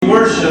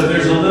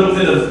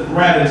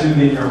gratitude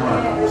in your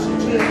heart.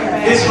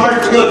 It's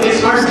hard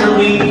for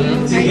me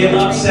to get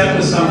upset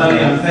with somebody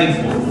I'm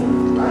thankful for.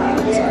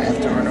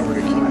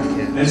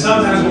 And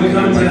sometimes when we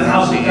come into the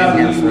house of God,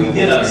 we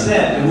get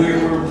upset and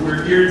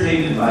we're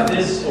irritated by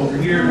this over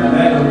here, by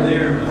that over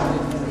there.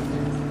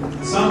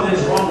 But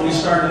something's wrong when we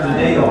started the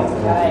day off.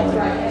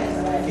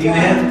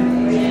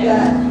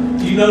 Amen?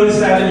 You notice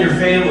that in your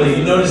family.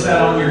 You notice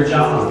that on your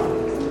job.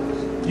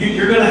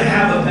 You're going to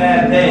have a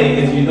bad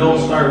day if you don't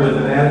start with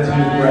an attitude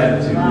of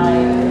gratitude.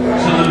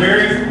 So the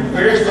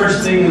very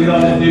first thing we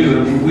ought to do,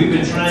 and we've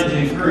been trying to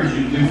encourage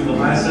you to do for the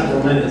last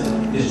several minutes,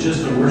 is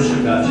just to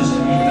worship God, just to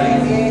be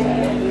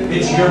thankful.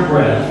 It's your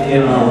breath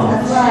in our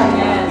lungs.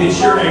 It's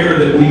your air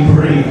that we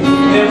breathe.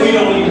 And we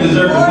don't even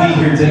deserve to be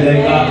here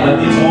today, God, but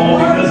it's all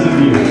because of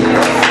you.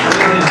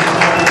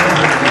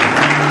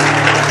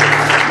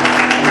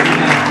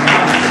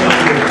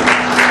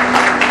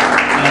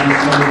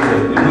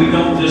 And we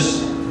don't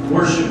just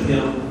worship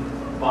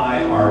Him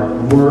by our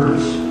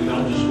words. We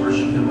don't just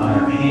worship Him by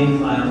our hand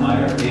clap,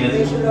 by our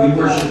hands. We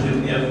worship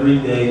Him every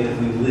day that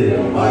we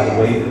live, by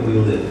the way that we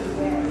live.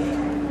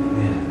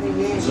 Amen.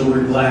 And so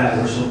we're glad,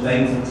 we're so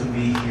thankful to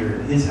be here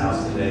in His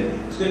house today.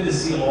 It's good to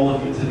see all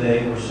of you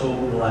today. We're so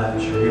glad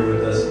that you're here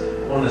with us.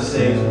 I want to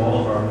say to all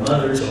of our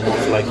mothers, on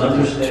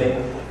Mother's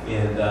Day,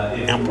 and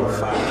if you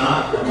are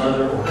not a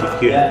mother or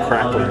not yet a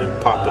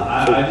mother,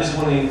 I just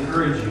want to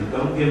encourage you,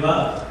 don't give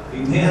up.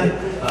 Amen.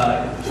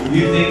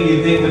 You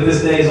think that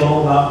this day is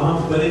all about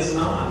moms, but it's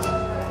not.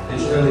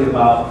 It's really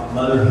about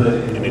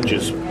motherhood. And it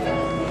just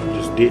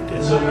did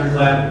that. So we're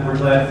glad for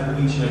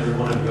each and every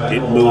one of you. I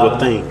Didn't know move a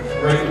thing.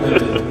 Great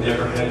women who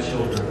never had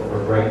children or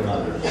great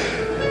mothers.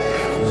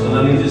 So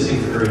let me just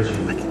encourage you.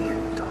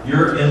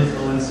 Your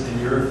influence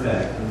and your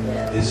effect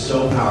is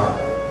so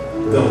powerful.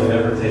 Don't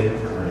ever take it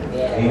for granted.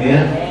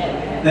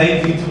 Amen.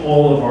 Thank you to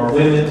all of our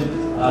women.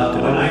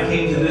 When I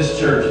came to this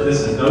church,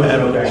 this is no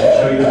joke, I can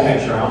show you a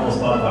picture. I almost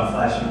thought about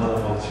flashing one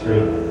up on the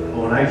screen. But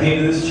when I came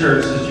to this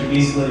church, Sister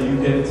Gisela, you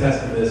can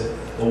attest to this,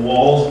 the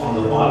walls, on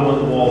the bottom of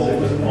the walls, it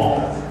was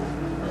mauve.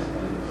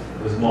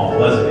 It was mauve,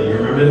 wasn't it? You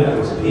remember that? It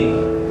was pink.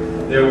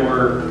 There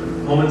were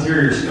home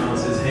interior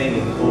sconces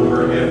hanging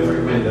over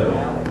every window.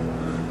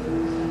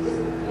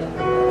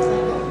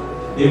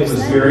 It was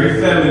very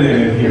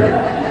feminine in here.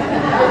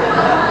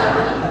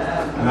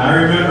 And I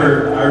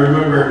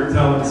remember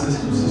telling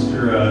Sister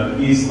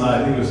Gisela,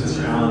 I think it was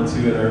Sister Allen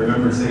too, and I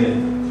remember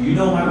saying, do you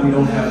know why we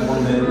don't have more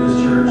men in this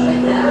church?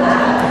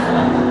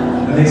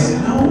 And they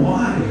said, no,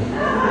 why?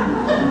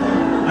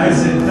 I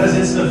said, because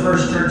it's the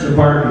first church of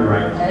Barbie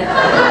right now.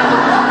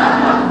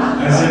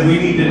 I said, we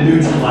need to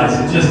neutralize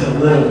it just a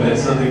little bit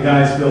so the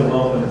guys feel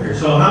welcome here.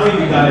 So how many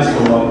of you guys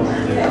feel welcome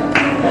here today?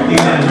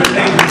 Amen. We're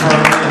thankful for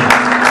our men.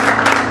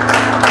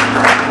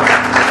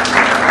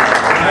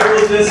 I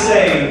will just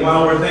say,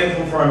 while we're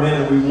thankful for our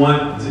men and we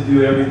want to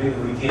do everything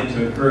we can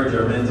to encourage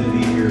our men to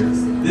be here,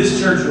 this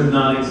church would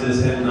not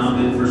exist had it not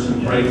been for some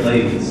great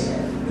ladies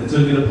that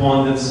took it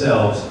upon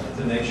themselves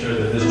to make sure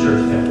that this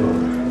church kept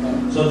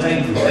going. So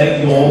thank you.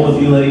 Thank you, all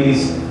of you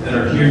ladies that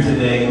are here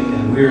today,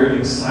 and we're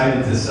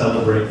excited to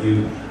celebrate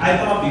you. I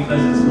thought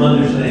because it's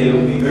Mother's Day, it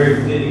would be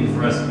very fitting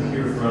for us to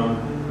hear from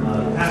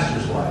the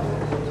pastor's wife.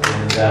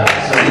 And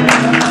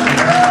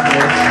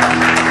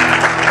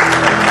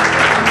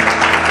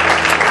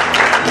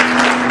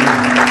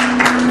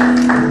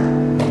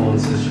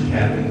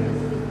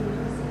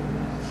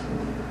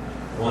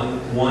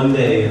One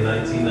day in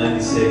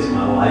 1996,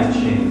 my life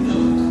changed.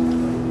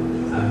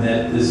 I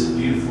met this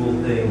beautiful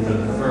thing for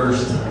the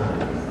first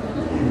time.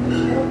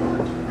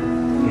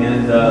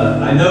 And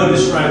I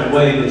noticed right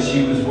away that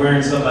she was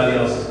wearing somebody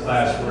else's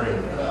class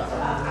ring. But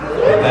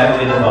that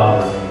didn't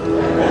bother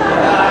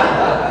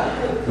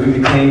me. We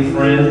became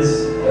friends,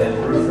 and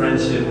through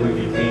friendship we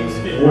became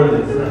more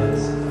than friends.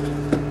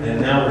 And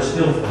now we're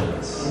still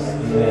friends.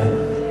 Amen.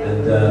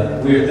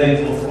 And we are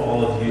thankful for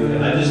all of you.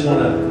 And I just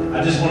want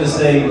to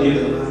say,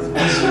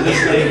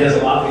 this lady does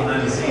a lot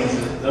behind the scenes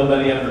that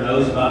nobody ever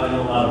knows about. I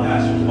know a lot of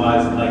pastors'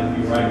 wives that like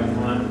to be right in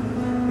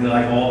front. They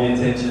like all the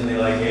attention. They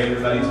like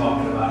everybody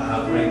talking about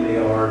how great they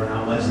are and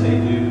how much they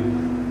do.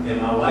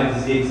 And my wife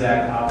is the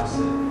exact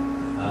opposite.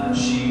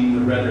 She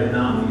would rather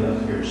not be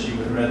up here. She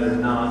would rather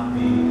not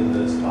be in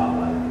the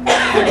spotlight.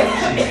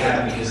 She's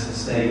happy just to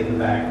stay in the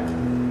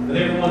background. But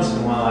every once in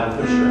a while I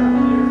push her out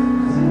there.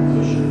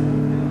 Push her.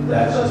 And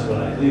that's just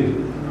what I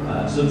do.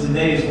 So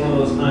today is one of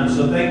those times.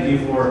 So thank you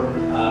for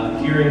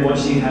hearing what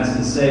she has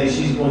to say.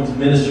 She's going to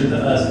minister to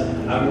us.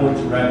 I'm going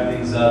to wrap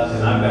things up,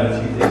 and I've got a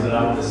few things that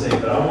I want to say,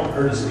 but I want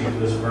her to speak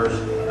to us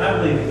first. And I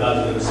believe that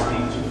God's going to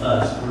speak to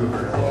us through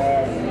her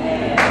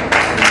today.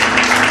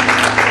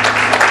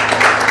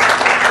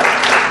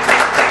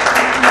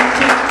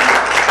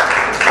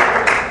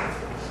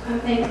 I'm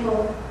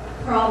thankful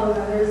for all the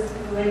mothers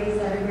and ladies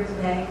that are here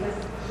today,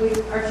 because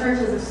our church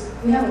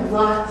we have a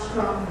lot of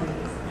strong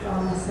ladies, that's all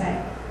I'm going to say.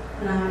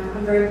 And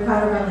I'm very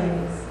proud of our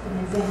ladies, an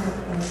example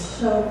that they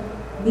show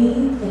me,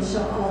 they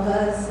show all of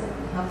us,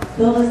 and help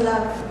build us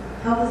up,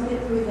 help us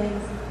get through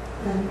things.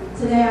 And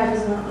today I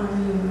just want to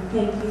honor you and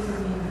thank you for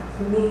being that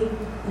for me,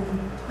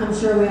 and I'm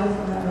sure we all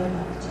feel that way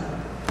about each other.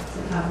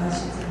 So God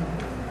bless you today.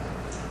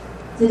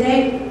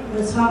 Today, we're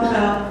going to talk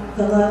about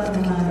the love of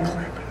the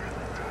mother.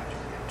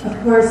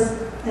 Of course,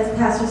 as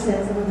Pastor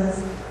said, some of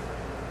us,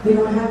 we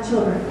don't have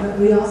children, but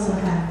we also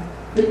have.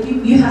 But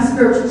you have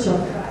spiritual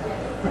children,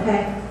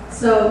 okay?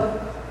 So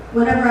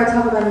whenever I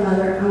talk about a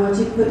mother, I want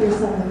you to put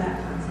yourself in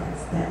that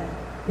context, that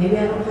maybe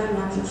I don't have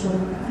natural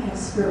children, but I have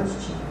spiritual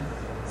children.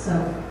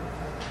 So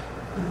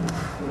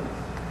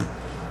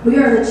we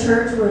are the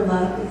church where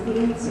love is the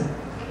answer.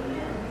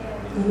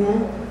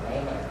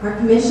 Amen? Our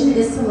commission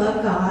is to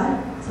love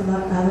God, to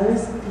love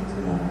others, and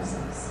to love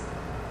ourselves.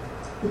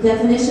 The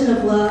definition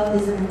of love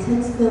is an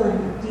intense feeling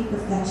of deep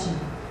affection,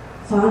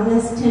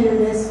 fondness,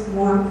 tenderness,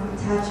 warmth,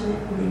 attachment,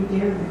 and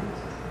endearment.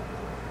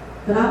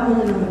 But I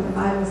want to know what the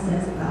Bible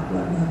says about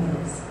what love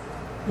is.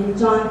 In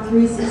John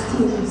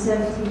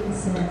 3:16-17 it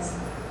says,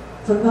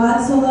 "For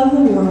God so loved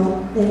the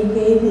world that he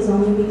gave his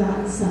only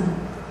begotten Son,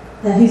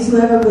 that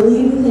whosoever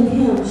believeth in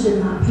him should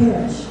not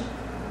perish,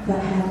 but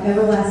have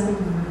everlasting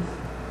life.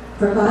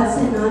 For God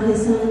sent not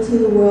his Son into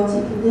the world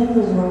to condemn the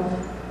world,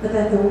 but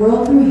that the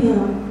world through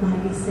him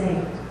might be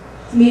saved."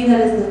 To me,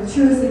 that is the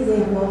truest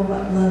example of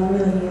what love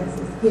really is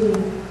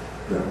giving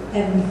for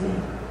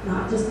everything.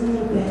 Not just a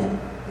little bit,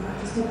 not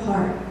just a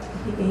part.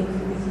 He gave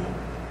everything.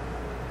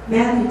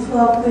 Matthew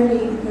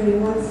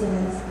 12:30-31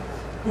 says,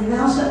 "And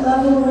thou shalt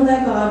love the Lord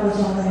thy God with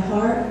all thy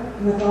heart,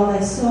 and with all thy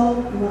soul,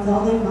 and with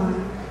all thy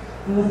mind,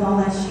 and with all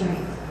thy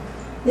strength.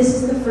 This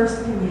is the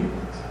first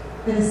commandment.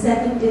 And the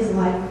second is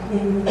like,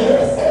 namely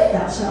this,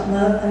 thou shalt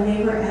love thy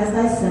neighbor as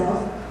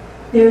thyself.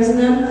 There is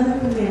none other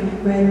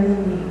commandment greater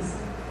than these.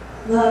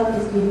 Love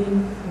is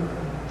giving for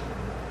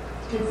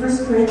all." In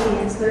 1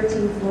 Corinthians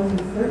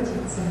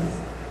 13:4-13 says,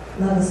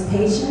 "Love is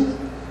patient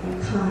and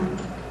kind.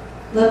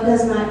 Love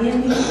does not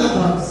envy or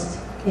boast.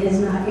 It is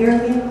not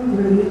arrogant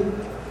or rude.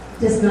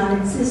 It does not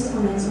insist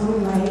on its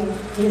own way.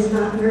 It is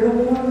not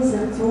irritable or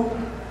resentful.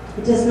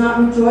 It does not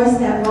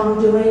rejoice at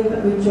wrongdoing,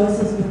 but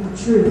rejoices with the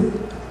truth.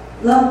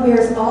 Love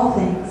bears all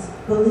things,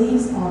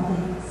 believes all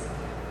things,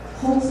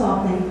 hopes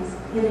all things,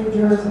 and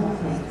endures all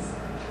things."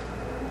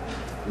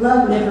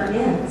 Love never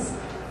ends.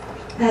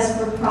 As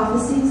for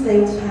prophecies, they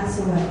will pass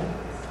away.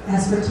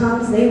 As for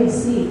tongues, they will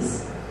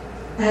cease.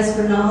 As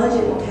for knowledge,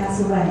 it will pass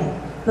away.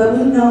 But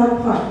we know in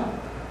part,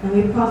 and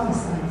we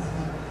prophesy in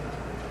part.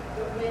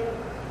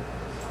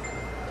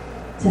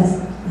 Test.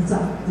 It's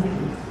all.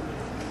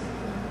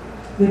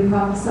 We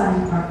prophesy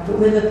in part, but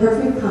when the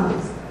perfect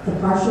comes, the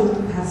partial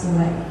will pass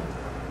away.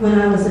 When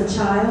I was a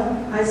child,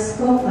 I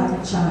spoke like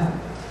a child.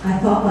 I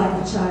thought like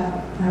a child.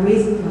 I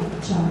reasoned like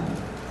a child.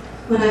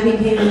 When I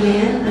became a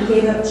man, I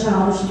gave up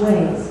childish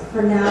ways.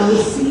 For now we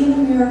see in a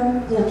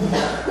mirror dimly,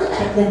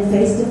 but then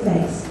face to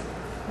face.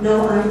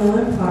 No, I know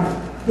in part.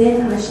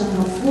 Then I shall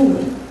know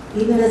fully,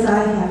 even as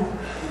I have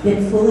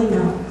been fully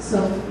known.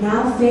 So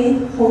now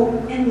faith,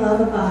 hope, and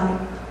love abide,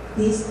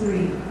 these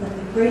three. But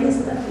the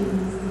greatest of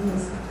these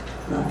is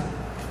love.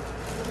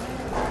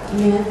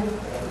 Amen.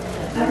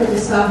 I could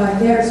just stop right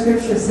there.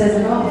 Scripture says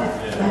it all. I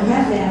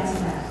have to add to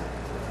that.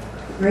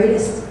 The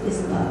greatest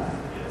is love.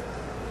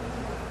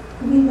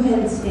 Can we go ahead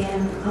and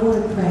stand? I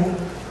want to pray.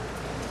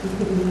 We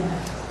can do that.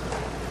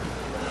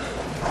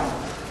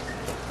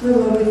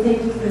 Lord, we thank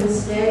you for this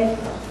day.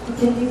 We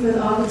thank you for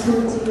the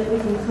opportunity that we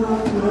can come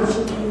and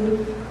worship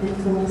you in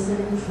fullness and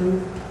in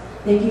truth.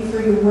 Thank you for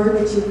your word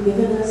that you've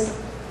given us,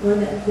 Lord,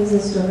 that gives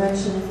us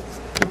direction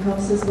and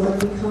helps us, Lord,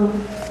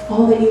 become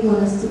all that you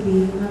want us to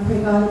be. And I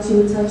pray, God, that you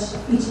would touch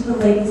each of the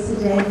ladies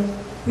today.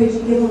 Pray that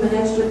you give them an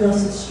extra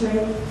dose of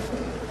strength.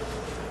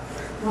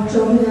 Watch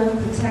over them,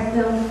 protect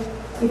them.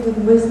 Give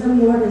them wisdom,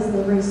 Lord, as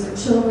they raise their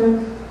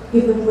children.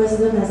 Give them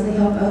wisdom as they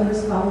help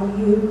others follow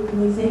you.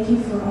 And we thank you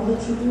for all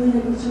that you're doing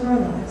in each of our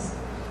lives.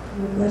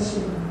 And we bless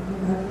you. We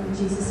love you in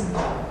Jesus' name.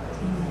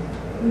 Amen.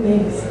 You may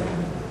be seated.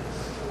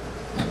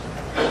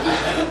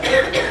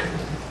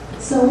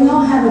 So we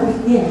all have a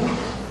beginning.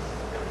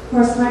 Of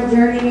course, my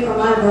journey or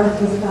my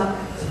birth was about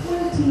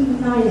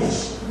 29-ish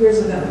years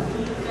ago.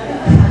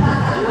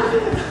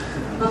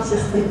 I'll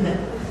just leave it.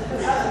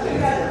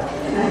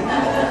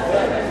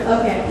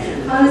 Okay.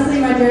 Honestly,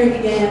 my journey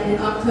began in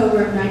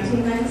October of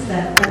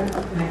 1977.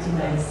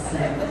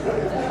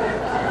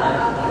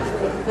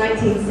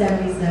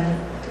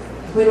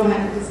 We don't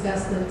have to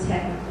discuss the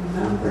technical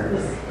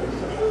numbers.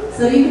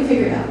 So you can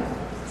figure it out.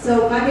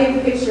 So my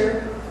baby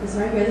picture is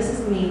right here. This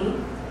is me.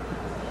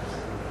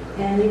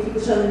 And if you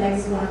can show the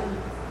next one.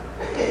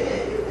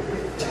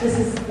 This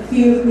is a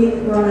few of me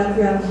growing up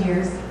throughout the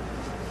years.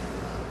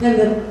 Then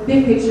the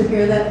big picture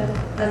here,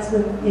 that's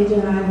when AJ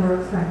and I were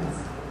friends.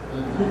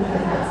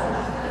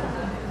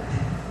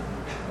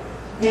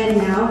 And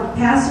now,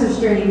 Pastor's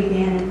journey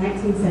began in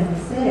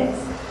 1976.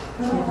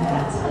 Look at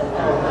that.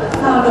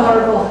 How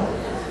adorable.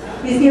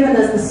 He's given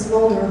us the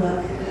smolder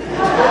look.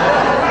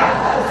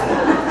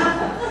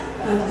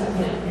 I'm just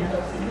kidding,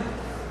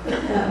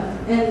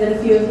 yeah. And then a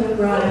few of them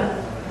brought up.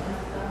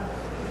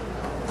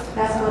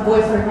 That's my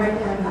boyfriend right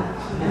there.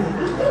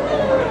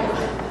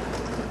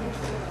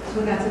 We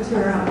got to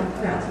tour around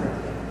throughout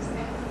birthday.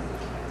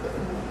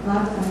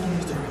 lot of fun.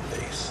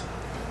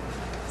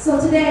 So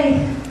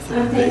today,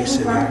 I'm thankful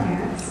for our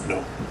parents,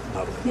 No,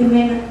 not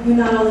who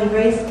not only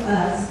raised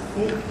us,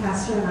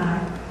 Pastor and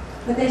I,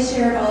 but they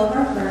shared all of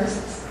our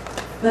firsts,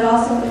 but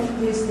also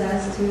introduced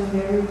us to a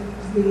very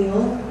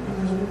real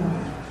and living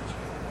God.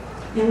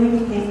 And we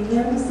became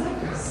their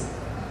disciples.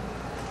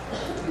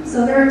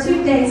 So there are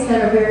 2 dates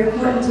that are very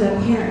important to a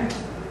parent.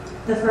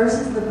 The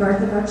first is the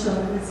birth of our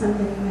children. It's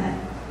something that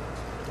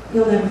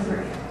you'll never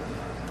forget.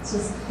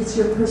 It's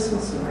your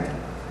personal story.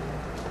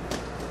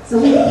 So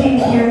we became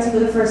parents for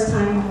the first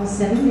time almost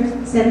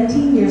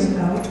 17 years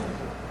ago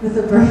with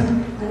the birth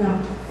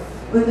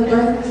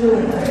of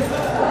Julia.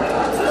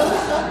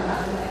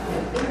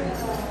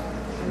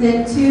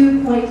 Then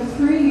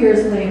 2.3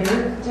 years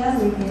later,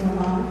 Jasmine came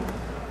along.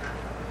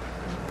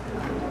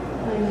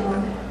 I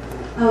know.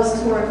 I was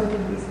tore up looking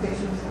at these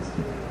pictures.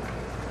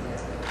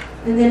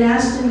 And then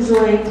Ashton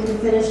joined and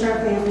finished our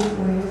family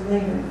 4 years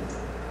later.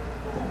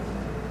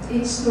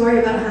 Each story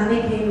about how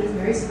they came is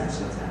very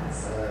special to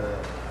us.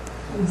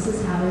 And this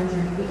is how their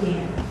journey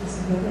began. This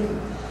is what they did.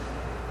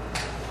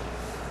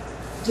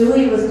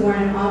 Julia was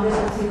born in August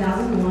of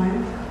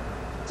 2001.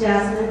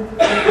 Jasmine was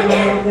born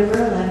November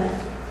 11th,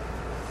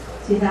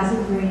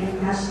 2003, and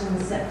Ashton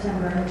was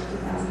September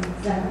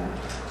 2007.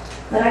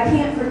 But I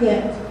can't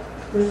forget,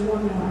 there's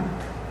one more.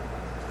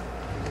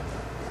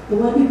 The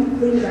one who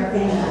completed our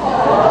family.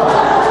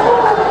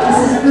 This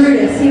is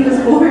Brutus. He was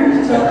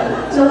born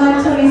July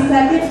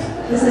 22nd.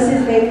 This is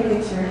his baby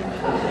picture.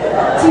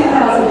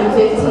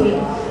 2015.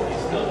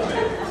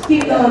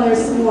 Keep going,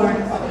 there's some more.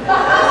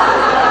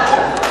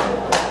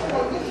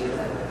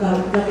 Oh,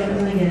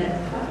 let me get it.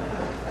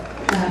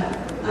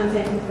 I'm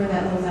thankful for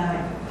that little guy.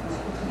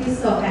 He's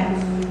so happy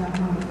when he got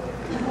home.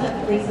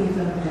 Makes me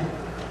feel good.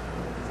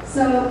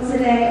 So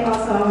today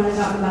also I want to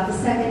talk about the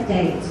second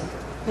date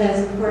that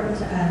is important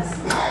to us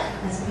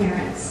as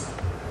parents,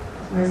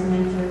 or as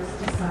mentors,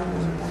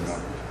 disciples.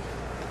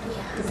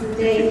 It's the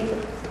date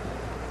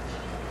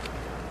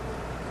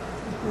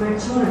my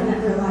children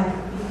met their life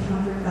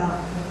encountered God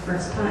for the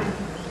first time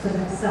for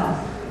themselves.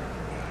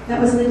 That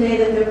was the day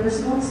that their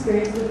personal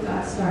experience with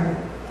God started.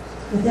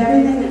 With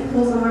everything that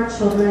pulls on our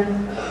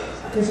children,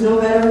 there's no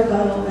better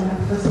rebuttal than a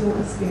personal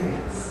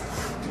experience.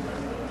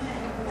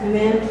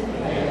 Amen?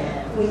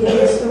 We can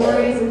hear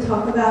stories and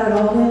talk about it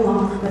all day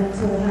long, but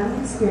until they have an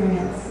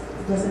experience,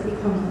 it doesn't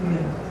become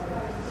real.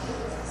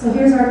 So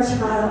here's our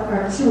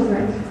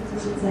children, I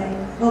should say.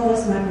 Oh,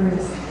 that's my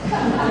Bruce.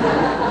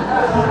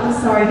 I'm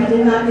sorry, he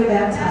did not get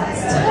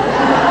baptized.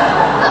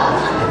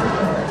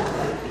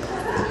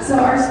 So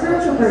our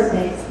spiritual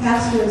birthdays,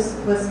 Pastor's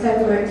was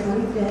February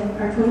 25th,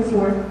 or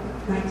 24th,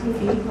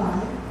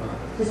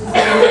 1985. This is when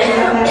he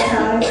got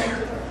baptized.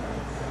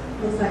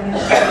 Looks like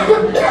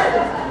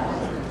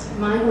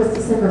mine was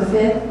December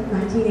 5th,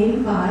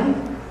 1985.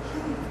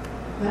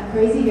 Got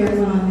crazy hair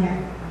going on there.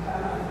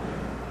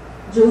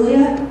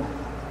 Julia,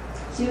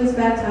 she was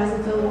baptized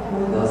and filled with the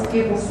Holy Ghost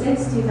April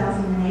 6,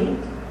 2008.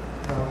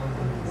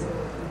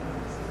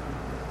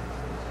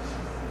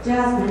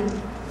 Jasmine,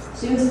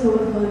 she was filled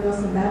with the Holy Ghost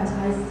and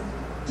baptized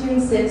June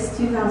 6,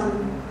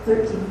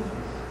 2013.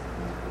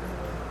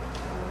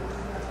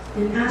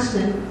 And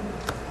Ashton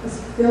was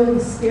filled with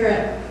the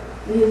Spirit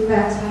and he was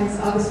baptized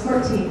August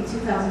 14,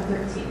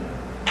 2013.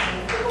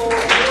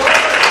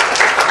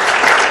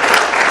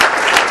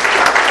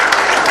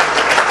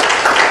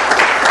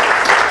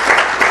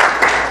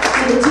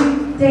 So the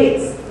 2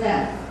 dates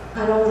that I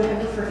don't want to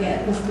ever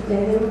forget was the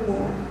day they were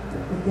born, the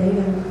day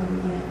they were born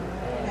again.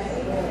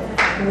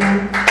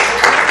 Amen.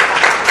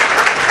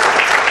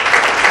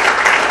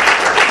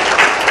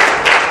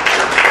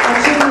 Our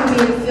children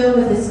being filled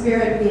with the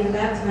Spirit, being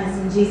baptized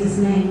in Jesus'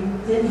 name,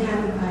 didn't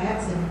happen by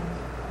accident,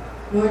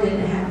 nor did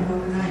it happen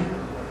overnight.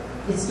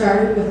 It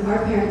started with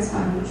our parents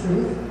finding the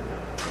truth,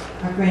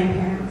 our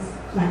grandparents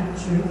finding the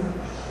truth,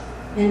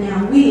 and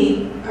now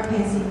we are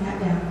passing that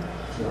down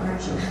to our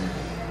children.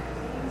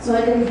 So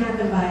it didn't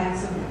happen by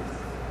accident.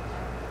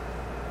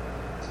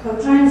 What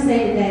I'm trying to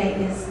say today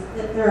is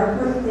that there are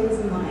perfect things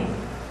in life,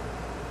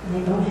 and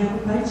they don't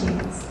happen by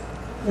chance.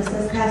 Just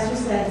as Pastor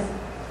says,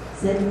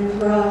 sitting in the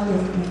garage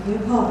doesn't make you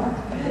a car.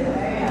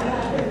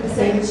 The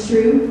same is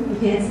true. You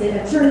can't sit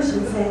at church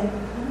and say,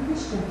 I'm a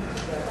Christian.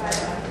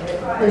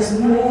 There's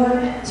more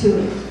to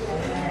it.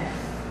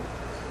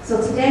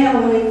 So today I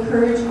want to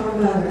encourage our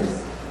mothers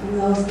and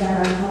those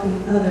that are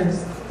helping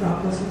others draw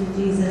closer to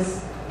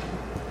Jesus.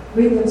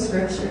 Read them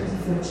scriptures to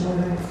their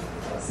children.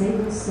 Sing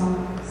them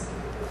songs,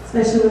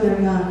 especially when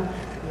they're young.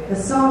 The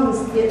songs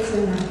get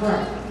in their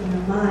heart, in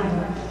their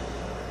mind.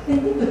 They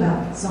think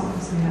about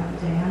songs throughout the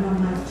day. I know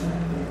my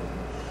children did.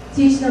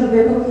 Teach them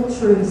biblical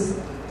truths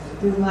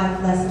through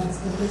life lessons,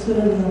 but there's going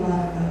to be a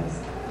lot of those.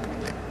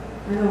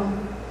 I know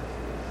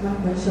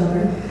my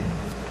children.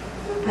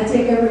 I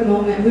take every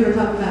moment. We were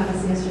talking about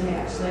this yesterday,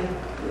 actually.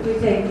 We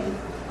take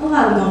a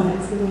lot of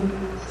moments and we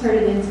turn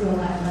it into a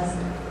life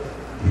lesson.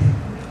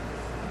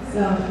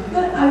 So,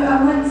 but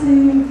I want to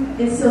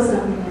instill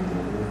something in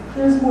them.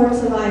 There's more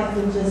to life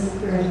than just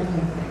your everyday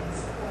things.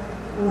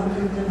 I want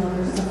them to know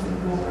there's something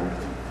more.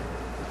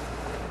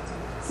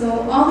 So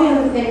all the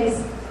other things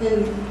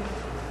in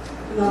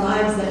the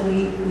lives that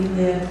we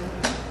live,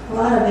 a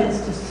lot of it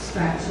is just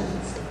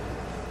distractions.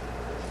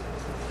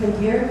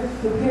 Compared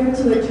to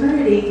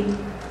eternity,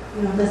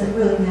 does it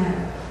really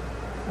matter?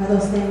 Are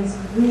those things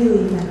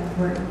really that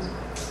important?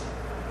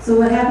 So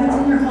what happens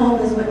in your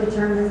home is what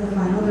determines the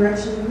final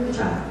direction of your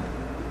child.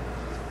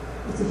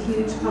 It's a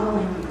huge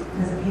calling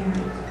as a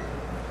parent.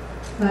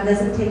 God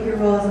doesn't take your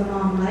role as a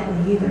mom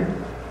lightly either.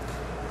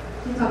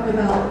 We talked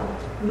about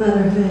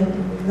motherhood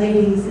and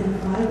ladies in the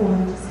Bible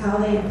and just how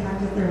they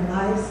impacted their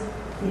lives,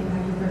 they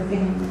impacted their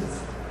families.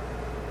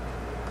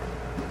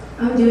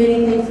 I would do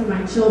anything for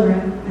my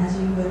children, as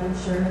you would, I'm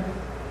sure.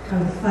 I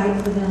would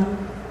fight for them.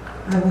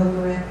 I will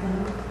correct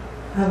them.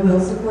 I will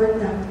support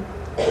them.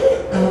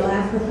 I will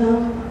laugh with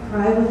them. I'll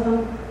cry with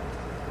them.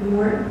 And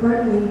more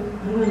importantly,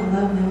 I'm going to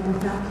love them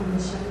without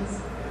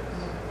conditions.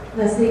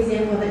 That's the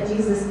example that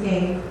Jesus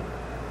gave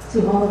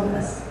to all of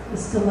us,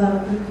 is to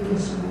love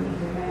unconditionally.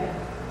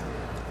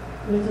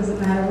 And it doesn't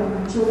matter what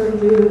my children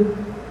do.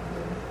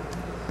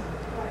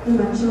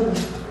 They're my children.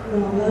 I'm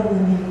going to love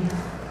them anyhow.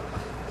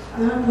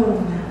 Not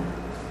total matter.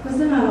 Because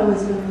they're not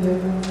always going to do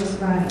everything just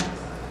right.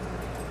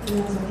 And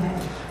that's okay.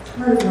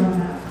 We're grown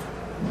up.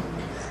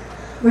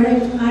 Where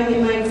did I get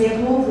my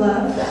example of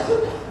love?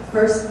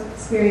 First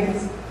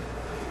experience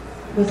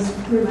was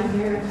through my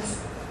parents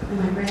and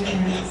my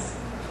grandparents.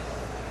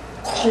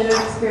 Then I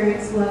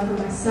experienced love for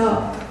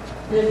myself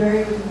in a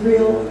very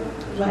real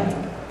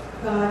way.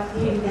 God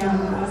came down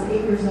when I was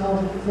 8 years old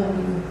and filled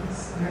me with His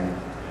Spirit.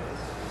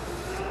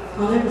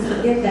 I'll never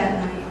forget that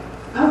night.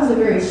 I was a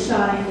very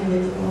shy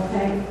individual,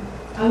 okay?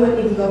 I wouldn't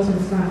even go to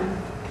the front.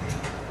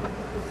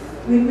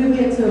 We moved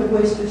into a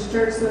boisterous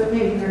church, so it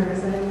made me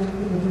nervous. I didn't want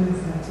people doing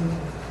stuff to me.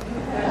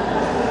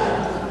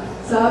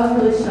 So I was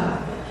really shy.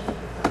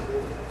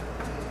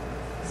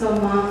 So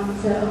Mom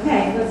said,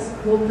 okay,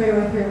 we'll pray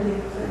right here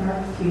in our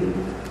pew.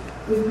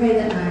 We prayed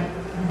that night,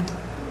 and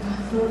God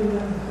filled me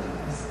with the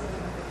Holy Ghost.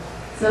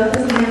 So it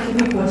doesn't have to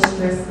be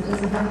boisterous. It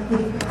doesn't have to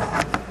be.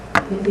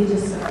 It can be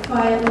just a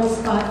quiet little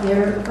spot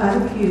there by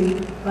the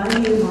pew, by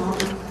you, Mom.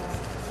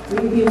 We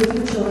can be with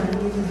your children.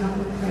 You can help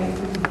them pray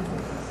for you.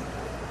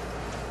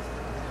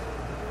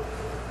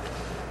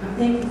 I'm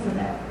thankful for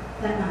that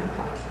night,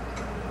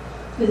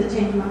 because it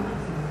changed my life.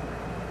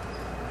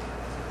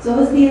 So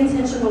let's be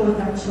intentional with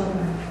our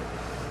children.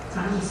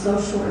 Time is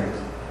so short,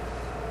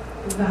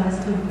 and God is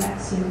coming back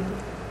soon.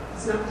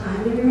 It's not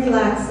time to be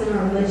relaxed in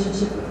our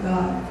relationship with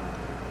God.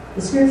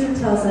 The scripture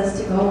tells us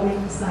to go and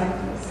make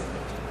disciples.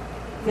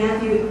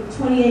 Matthew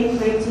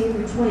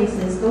 28:19-20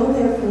 says, "Go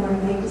therefore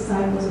and make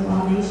disciples of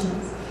all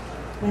nations,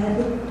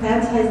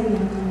 baptizing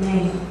them in the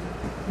name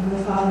of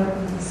the Father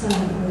and the Son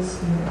and the Holy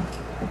Spirit,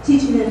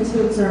 teaching them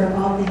to observe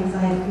all things I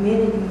have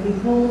commanded you.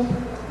 Behold,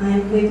 I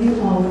am with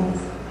you always,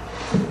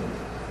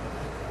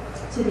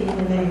 to the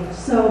end of age."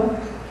 So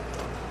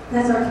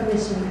that's our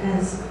commission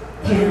as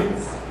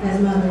parents, as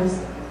mothers.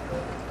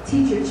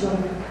 Teach your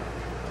children.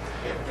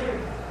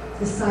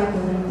 Disciple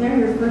them. They're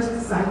your first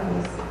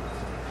disciples.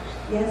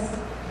 Yes?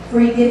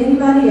 Before you get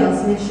anybody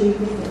else, make sure you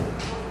get them.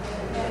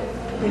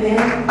 Amen?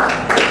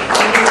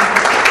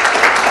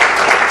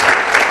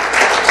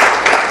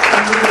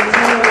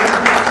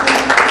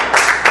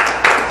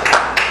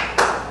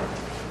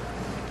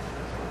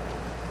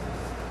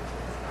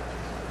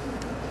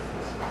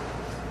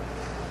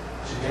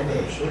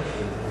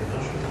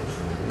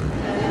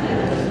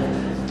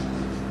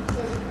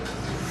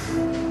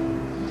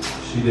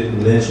 She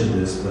didn't mention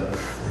this, but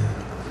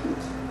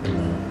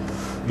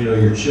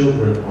your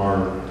children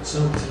are,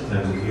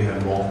 sometimes if you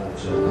have multiple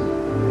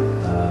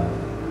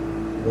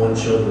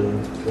children,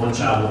 one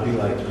child will be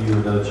like you,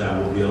 another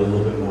child will be a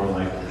little bit more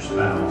like your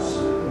spouse.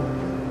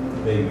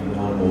 Maybe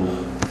one will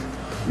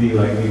be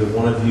like either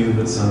one of you,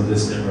 but some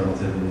distant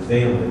relative in the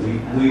family.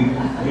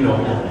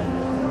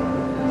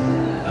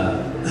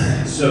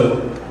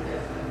 So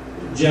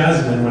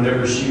Jasmine,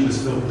 whenever she was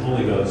filled with the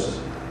Holy Ghost,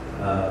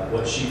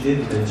 what she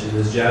didn't mention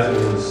is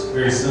Jasmine was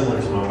very similar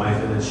to my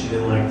wife, and that she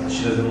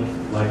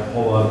doesn't like a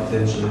whole lot of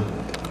attention.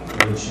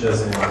 I mean, she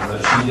doesn't like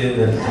that. She didn't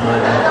at the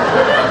time.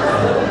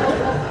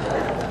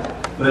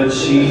 But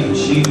she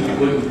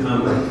wouldn't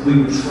come. We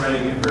would try to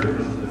get her to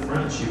come to the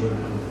front. She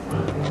wouldn't come to the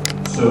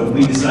front. So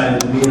me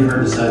and her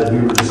decided we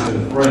were just going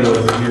to pray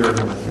over here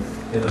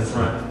in the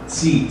front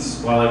seats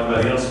while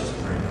everybody else was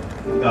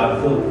praying. God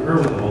filled her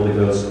with the Holy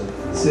Ghost,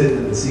 sitting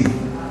in the seat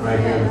right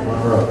here in the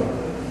front row.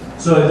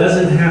 So it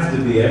doesn't have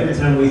to be every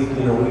time we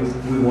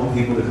want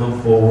people to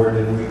come forward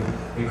and we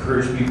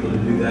encourage people to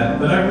do that.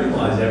 But I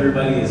realize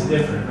everybody is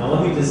different. Now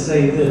let me just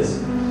say this.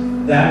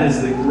 That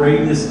is the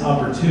greatest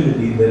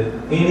opportunity that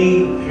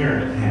any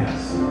parent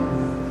has. I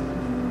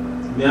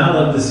mean, I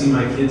love to see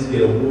my kids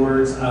get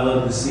awards. I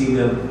love to see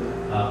them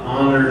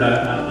honored.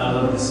 I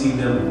love to see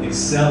them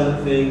excel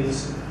at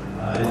things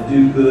and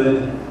do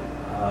good.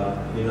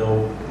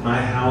 My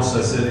house,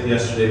 I said it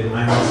yesterday, but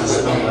my house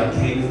has smelled like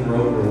cake for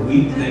over a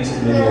week, thanks to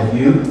many of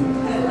you.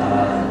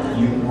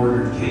 You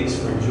ordered cakes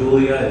from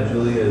Julia, and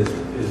Julia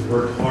has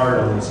worked hard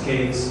on those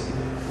cakes.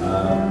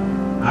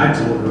 I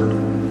told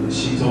her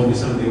she told me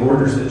some of the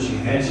orders that she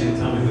had. She didn't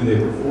tell me who they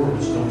were for,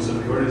 but she told me some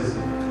of the orders.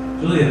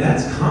 Julia,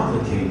 that's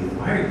complicated.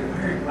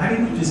 Why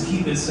didn't you just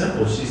keep it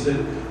simple? She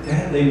said,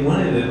 Dad, they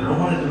wanted it, and I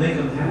wanted to make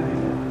them happy.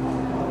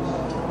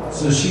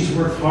 So she's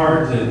worked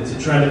hard to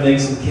try to make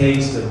some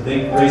cakes, to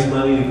raise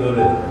money to go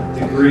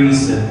to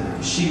Greece.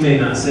 And she may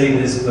not say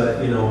this,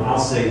 but I'll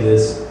say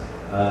this.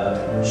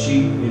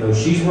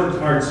 She's worked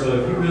hard. So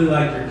if you really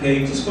like your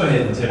cake, just go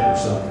ahead and tip her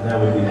something. That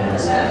would be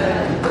nice.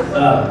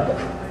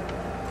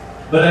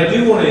 But I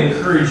do want to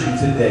encourage you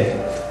today.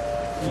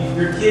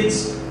 Your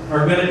kids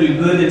are going to do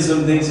good in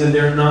some things, and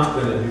they're not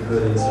going to do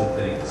good in some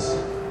things.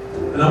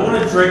 And I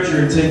want to direct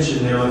your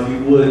attention now, if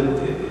you would,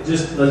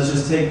 let's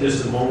just take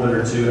just a moment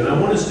or two, and I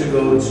want us to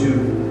go to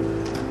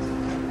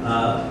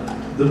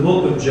the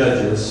book of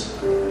Judges,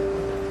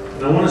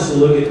 and I want us to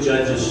look at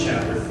Judges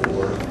chapter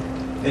 4.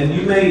 And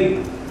you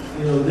may,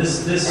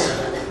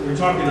 we're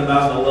talking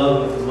about the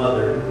love of the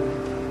mother,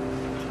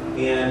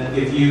 and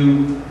if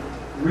you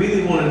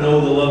really want to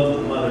know the love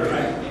of the mother,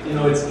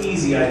 it's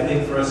easy, I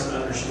think, for us to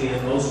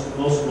understand.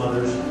 Most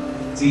mothers,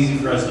 it's easy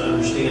for us to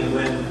understand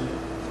when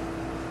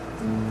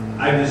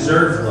I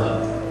deserve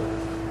love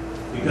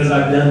because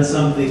I've done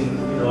something,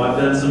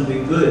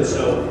 good.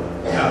 So,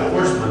 yeah, of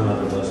course my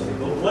mother loves me.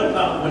 But what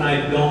about when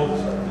I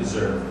don't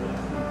deserve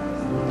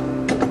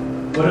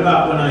love? What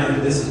about when I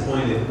am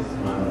disappointed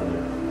my mother?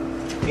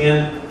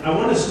 And I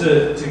want us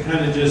to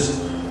kind of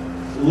just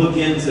look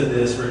into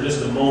this for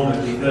just a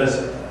moment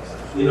because,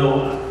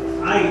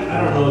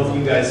 I don't know if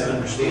you guys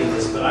understand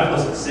this, but I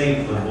wasn't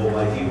saved my whole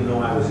life, even though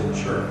I was in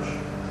church.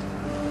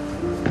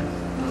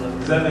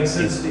 Does that make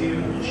sense to you?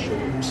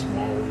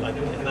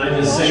 And I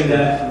just say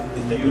that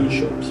if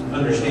you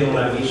understand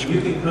what I mean.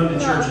 You can come to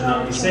church and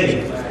not be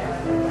saved.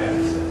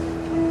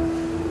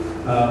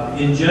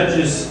 In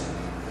Judges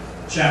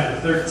chapter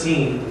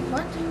 13,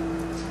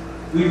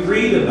 we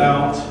read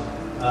about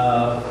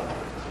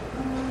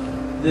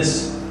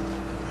this.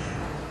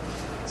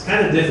 It's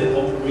kind of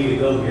difficult for me to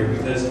go here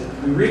because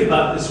we read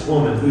about this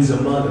woman who's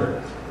a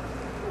mother.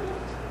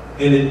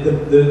 And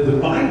the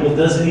Bible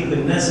doesn't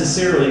even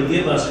necessarily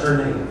give us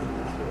her name.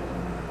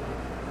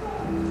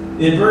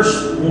 In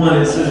verse 1,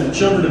 it says, the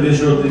children of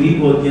Israel did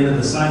evil again in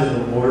the sight of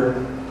the Lord,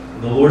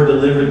 and the Lord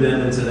delivered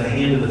them into the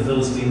hand of the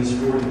Philistines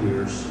 40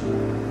 years.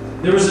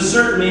 There was a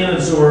certain man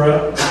of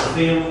Zorah,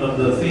 of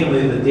the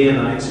family of the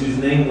Danites, whose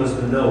name was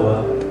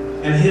Manoah,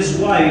 and his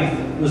wife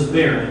was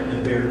barren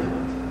and bare not.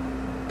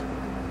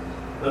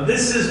 Now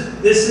this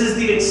is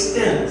the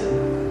extent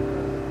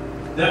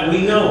that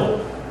we know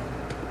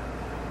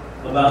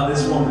about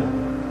this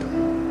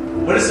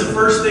woman. What is the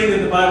first thing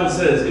that the Bible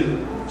says?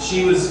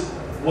 She was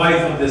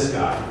wife of this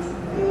guy,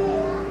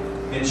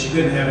 and she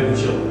couldn't have any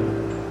children.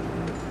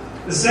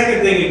 The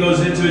second thing it goes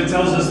into, it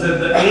tells us that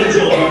the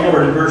angel of the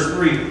Lord, in verse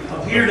 3,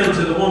 appeared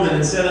unto the woman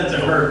and said unto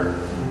her,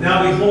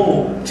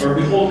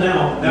 Behold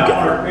now, thou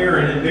art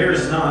barren and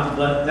bearest not,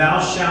 but thou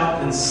shalt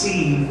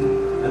conceive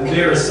and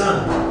bear a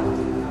son.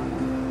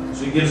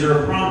 So he gives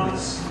her a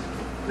promise.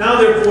 Now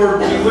therefore,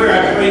 beware,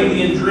 I pray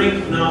thee, and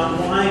drink not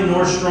wine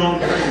nor strong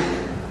drink,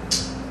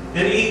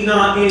 and eat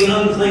not any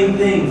unclean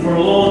thing, for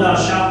lo, thou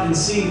shalt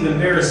conceive and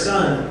bear a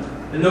son,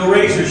 and no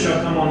razor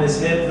shall come on his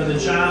head, for the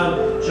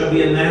child shall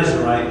be a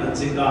Nazarite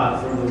unto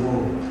God from the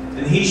womb.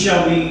 And he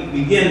shall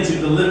begin to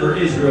deliver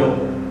Israel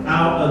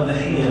out of the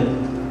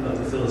hand of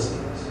the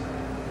Philistines.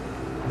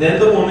 Then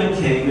the woman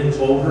came and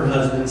told her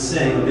husband,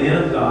 saying, A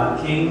man of God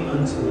came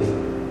unto me,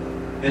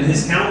 and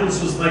his countenance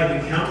was like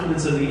the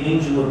countenance of the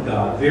angel of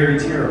God, very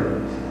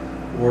terrible,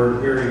 or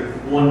very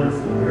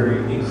wonderful,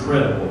 very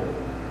incredible.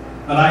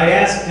 But I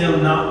asked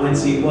him not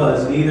whence he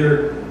was,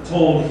 neither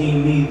told he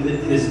me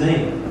his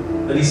name.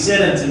 But he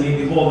said unto me,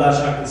 Behold, thou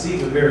shalt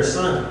conceive and bear a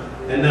son,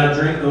 and thou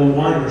drink no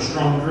wine or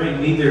strong drink,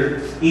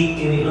 neither eat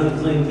any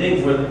unclean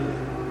thing, for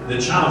the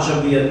child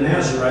shall be a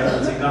Nazarite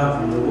unto God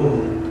from the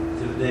womb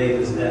to the day of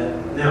his death.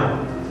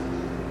 Now,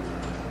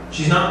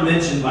 she's not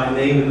mentioned by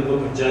name in the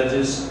book of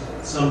Judges.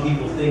 Some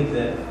people think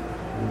that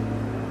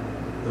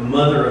the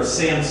mother of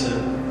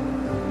Samson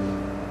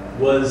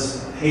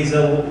was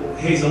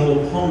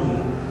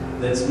Hazelelponi,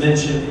 that's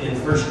mentioned in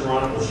 1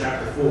 Chronicles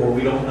chapter 4.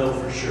 We don't know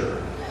for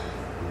sure.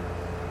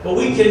 But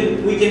we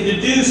can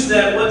deduce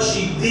that what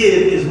she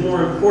did is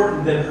more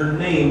important than her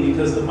name,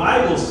 because the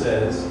Bible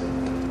says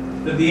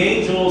that the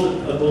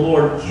angel of the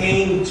Lord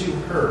came to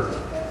her.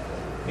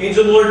 The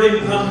angel of the Lord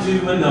didn't come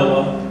to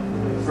Manoah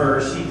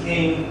first. He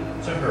came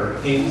to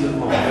her. He came to the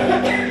mom.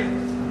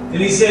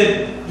 And he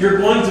said, you're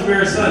going to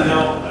bear a son.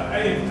 Now,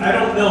 I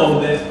don't know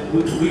that,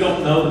 we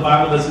don't know, the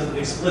Bible doesn't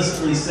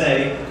explicitly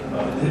say,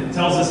 it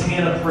tells us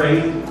Hannah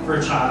prayed for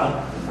a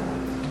child,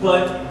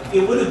 but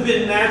it would have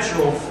been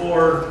natural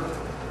for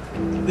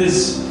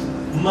this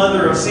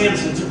mother of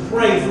Samson to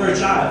pray for a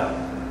child.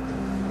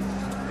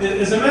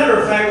 As a matter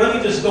of fact, let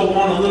me just go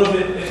on a little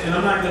bit, and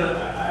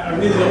I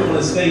really don't want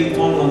to stay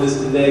long on this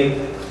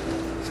today,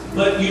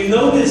 but you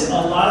notice a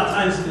lot of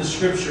times in the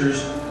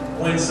scriptures,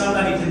 when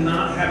somebody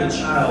cannot have a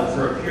child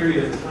for a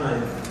period of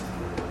time,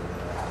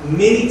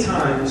 many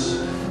times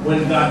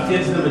when God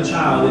gives them a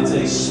child, it's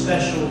a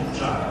special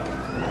child.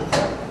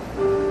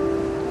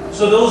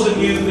 So those of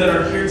you that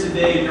are here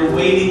today, you're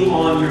waiting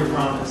on your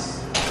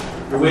promise.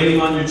 You're waiting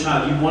on your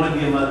child. You want to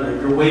be a mother.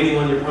 You're waiting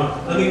on your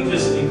promise. Let me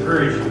just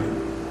encourage you.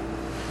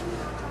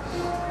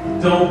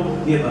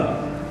 Don't give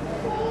up.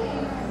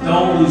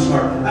 Don't lose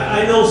heart.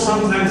 I know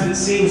sometimes it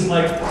seems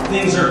like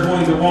things are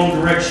going the wrong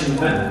direction,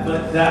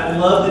 but that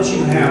love that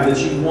you have, that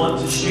you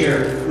want to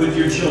share with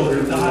your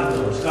children, God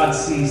knows. God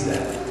sees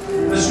that.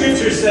 The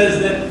scripture says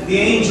that the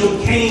angel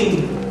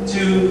came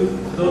to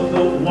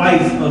the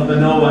wife of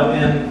Manoah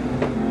and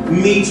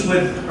meets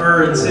with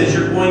her and says,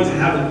 you're going to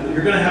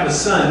have a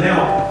son.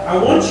 Now, I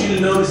want you to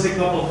notice a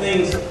couple of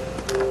things.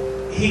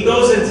 He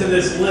goes into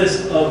this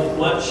list of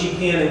what she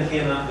can and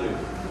cannot do.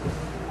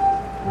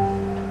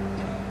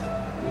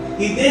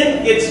 He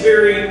then gets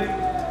very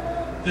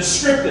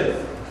descriptive.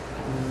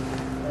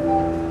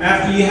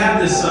 After you have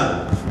this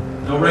son,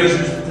 no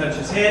razors to touch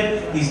his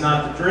head. He's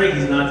not to drink.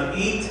 He's not to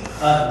eat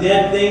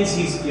dead things.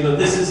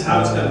 This is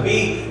how it's going to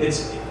be.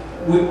 He's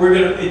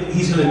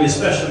going to be a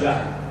special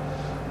guy.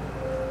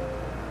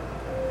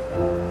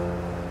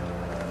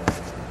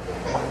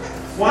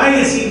 Why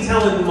is he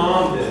telling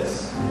mom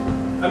this?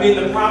 I mean,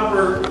 the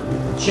proper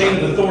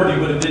chain of authority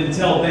would have been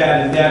tell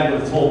dad, and dad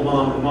would have told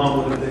mom, and mom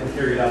would have then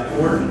carried out the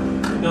order.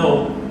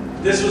 No,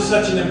 this was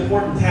such an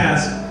important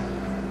task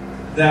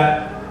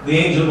that the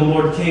angel of the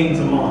Lord came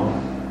to mom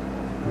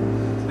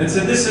and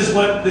said, this is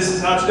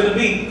how it's going to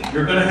be.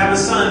 You're going to have a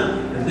son,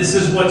 and this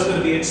is what's going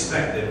to be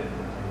expected.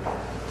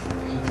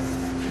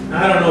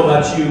 Now, I don't know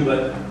about you,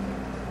 but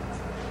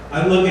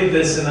I look at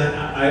this and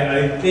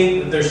I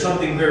think that there's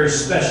something very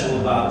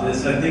special about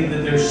this. I think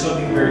that there's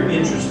something very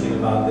interesting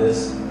about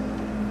this.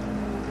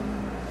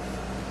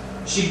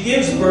 She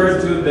gives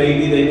birth to a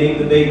baby. They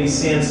named the baby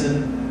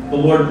Samson. The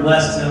Lord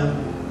blessed him.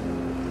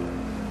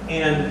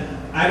 And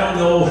I don't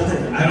know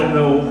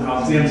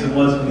how Samson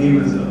was when he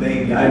was a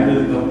baby. I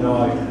really don't know.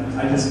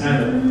 I just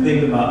kind of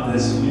think about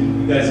this.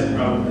 You guys have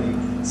probably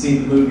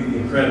seen the movie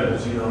The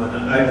Incredibles,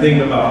 and I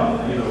think about,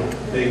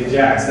 Baby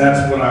Jax.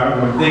 That's what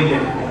I'm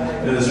thinking.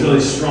 This really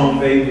strong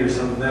baby or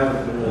something, that would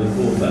have been really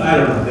cool. But I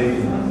don't know,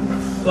 maybe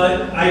not.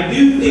 But I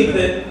do think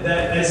that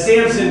as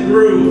Samson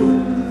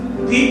grew,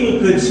 people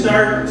could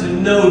start to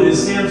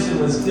notice Samson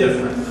was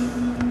different.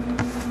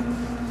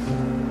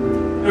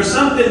 There's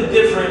something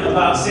different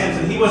about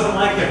Samson. He wasn't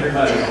like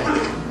everybody else.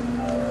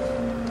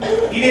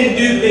 He didn't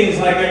do things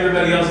like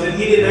everybody else did.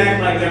 He didn't act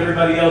like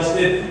everybody else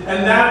did.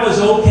 And that was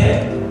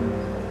okay.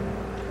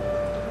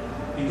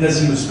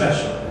 Because he was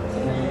special.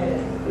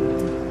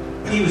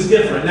 He was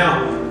different.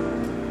 Now,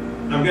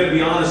 I'm going to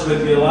be honest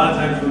with you. A lot of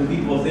times when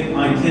people think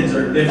my kids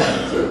are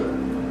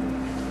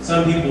different,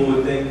 some people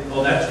would think,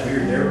 oh, that's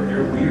weird.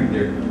 They're weird.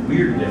 They're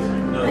weird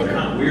different. No, they're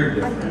not weird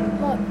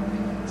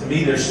different. To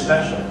me, they're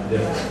special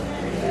different.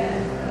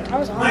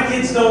 My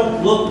kids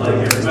don't look like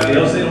everybody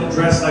else. They don't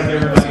dress like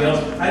everybody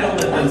else. I don't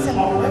let them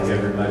talk like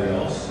everybody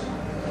else.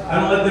 I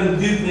don't let them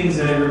do things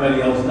that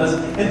everybody else does.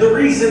 And the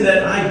reason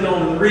that I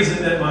don't, and the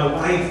reason that my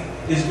wife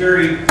is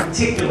very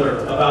particular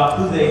about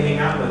who they hang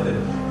out with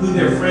and who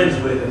they're friends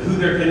with and who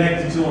they're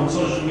connected to on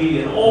social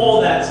media and all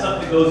that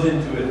stuff that goes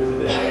into it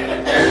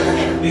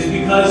today is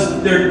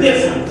because they're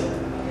different.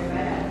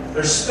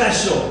 They're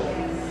special.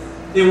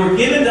 They were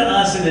given to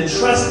us and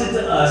entrusted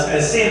to us,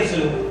 as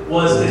Samson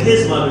was to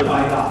his mother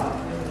by God,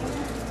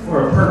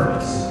 for a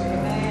purpose.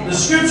 The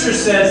scripture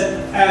says,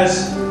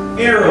 as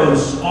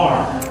arrows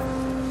are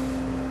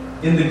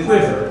in the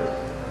quiver.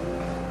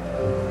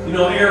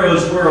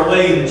 Arrows were a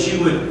way that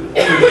you would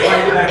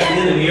fight back the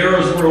enemy.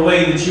 Arrows were a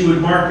way that you would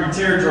mark your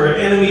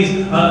territory.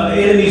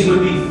 Enemies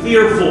would be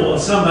fearful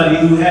of somebody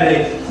who had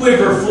a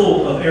quiver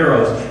full of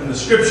arrows. And the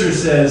scripture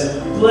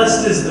says,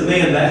 blessed is the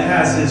man that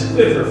has his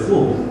quiver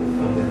full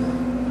of them.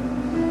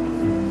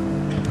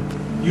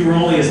 You are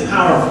only as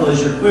powerful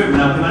as your quiver.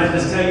 Now, can I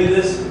just tell you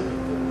this?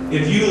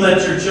 If you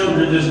let your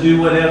children just do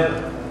whatever,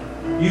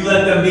 you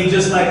let them be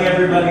just like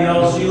everybody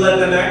else, you let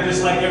them act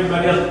just like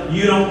everybody else,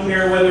 you don't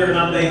care whether or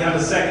not they have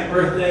a second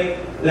birthday,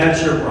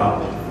 that's your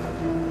problem.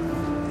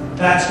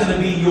 That's going to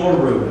be your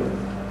ruin.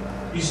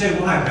 You say,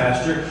 why,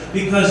 Pastor?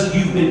 Because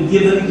you've been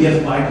given a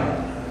gift by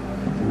God.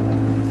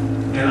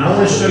 And I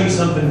want to show you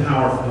something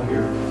powerful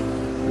here.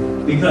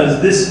 Because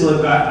this,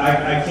 look,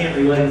 I can't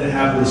relate to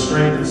have the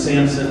strength of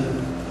Samson.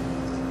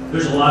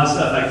 There's a lot of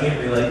stuff I can't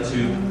relate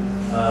to.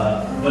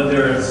 But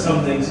there are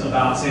some things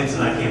about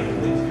Samson I can't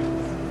relate to.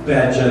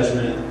 Bad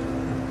judgment,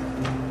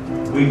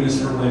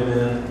 weakness for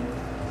women,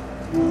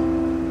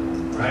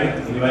 right?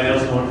 Anybody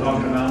else know what I'm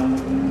talking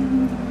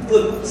about?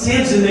 Look,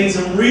 Samson made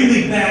some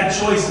really bad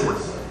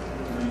choices.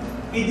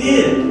 He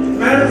did.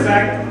 Matter of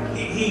fact,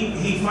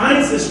 he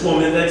finds this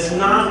woman that's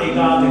not a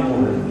godly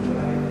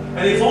woman.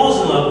 And he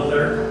falls in love with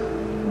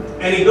her.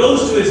 And he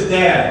goes to his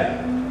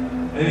dad.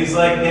 And he's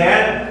like,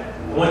 Dad,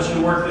 I want you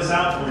to work this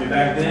out for me.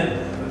 Back then,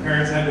 the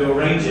parents had to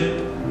arrange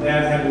it.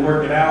 Dad had to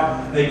work it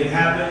out. Make it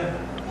happen.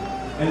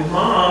 And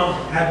Mom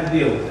had to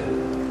deal with it.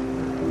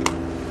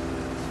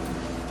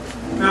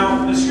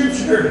 Now, the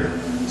scripture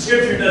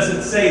Scripture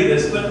doesn't say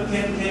this, but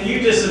can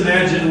you just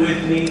imagine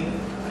with me?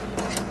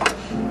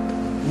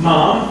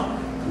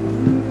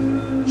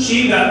 Mom,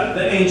 she got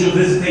the angel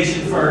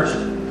visitation first.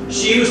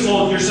 She was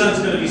told, your son's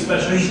going to be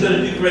special. He's going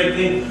to do great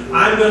things.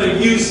 I'm going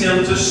to use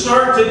him to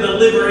start to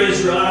deliver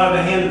Israel out of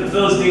the hand of the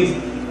Philistines.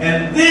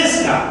 And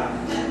this guy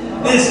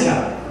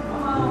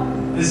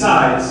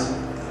decides,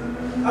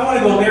 I want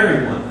to go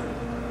marry one.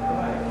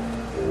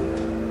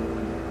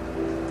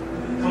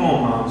 Come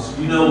on, moms.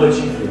 You know what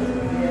you feel.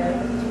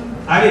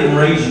 I didn't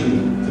raise you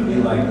to be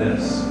like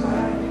this.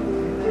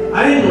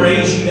 I didn't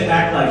raise you to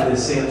act like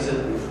this,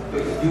 Samson.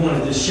 You want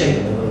to just shake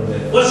him a little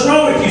bit. What's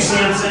wrong with you,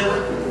 Samson?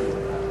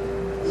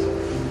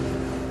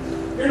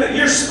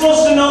 You're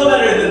supposed to know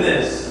better than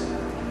this.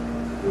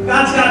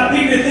 God's got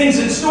bigger things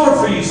in store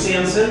for you,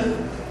 Samson.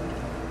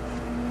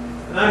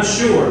 And I'm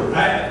sure.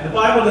 The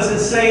Bible doesn't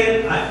say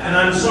it, and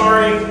I'm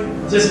sorry.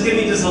 Just give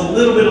me just a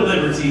little bit of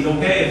liberty,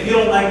 okay? If you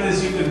don't like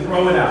this, you can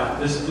throw it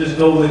out. Just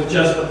go with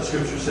just what the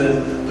Scripture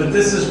says. But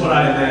this is what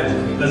I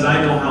imagine, because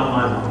I know how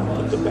my mom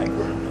was. The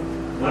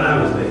background. When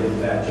I was making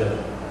bad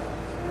judgment.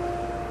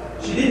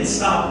 She didn't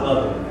stop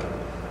loving me.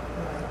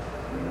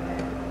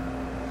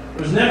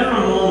 There was never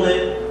a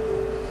moment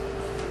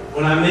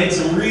when I made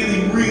some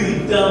really,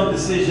 really dumb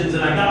decisions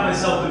and I got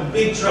myself in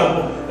big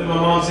trouble that my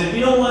mom said,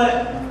 you know what?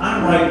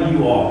 I'm writing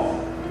you off.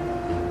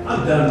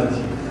 I'm done with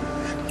you.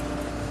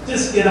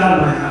 Just get out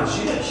of my house.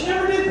 She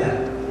never did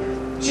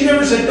that. She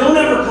never said, don't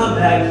ever come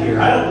back here.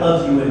 I don't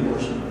love you anymore.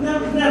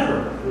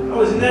 Never. I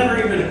was never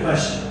even a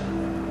question.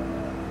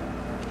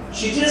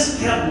 She just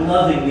kept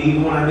loving me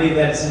even when I made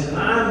that decision.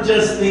 I'm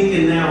just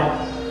thinking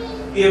now,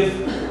 if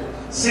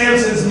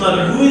Samson's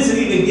mother, who isn't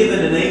even given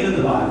a name in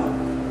the Bible,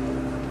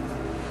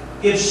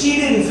 if she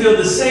didn't feel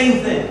the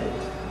same thing,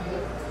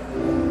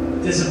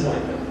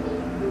 disappointment.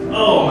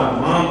 Oh, my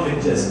mom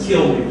could just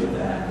kill me with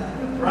that.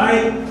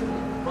 Right?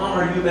 Mom,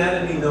 are you mad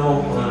at me?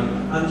 No, honey.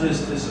 I'm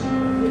just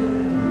disappointed.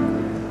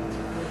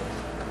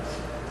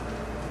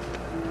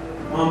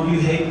 Mom, do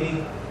you hate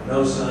me?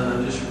 No, son,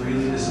 I'm just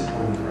really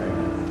disappointed right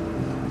now.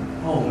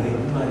 Oh, man,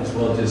 you might as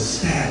well just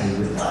stab me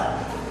with fire.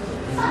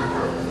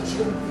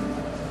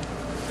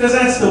 Because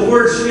that's the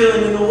worst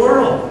feeling in the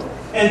world.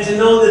 And to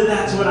know that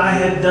that's what I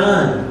had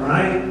done,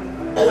 right?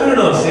 I don't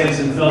know if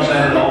Samson felt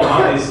that at all.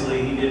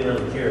 Obviously, he didn't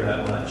really care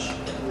that much.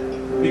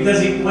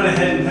 Because he went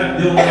ahead and kept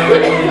doing whatever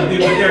he wanted to do.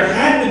 But there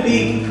had to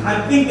be,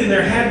 I'm thinking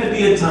there had to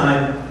be a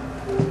time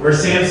where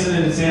Samson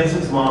and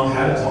Samson's mom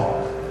had a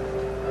talk.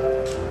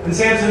 And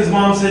Samson's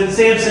mom said,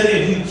 Samson,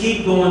 if you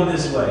keep going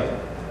this way,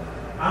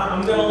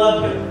 I'm going to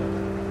love you.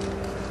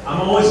 I'm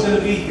always going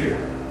to be here.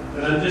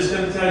 But I'm just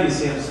going to tell you,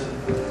 Samson,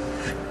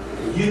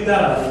 you've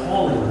got a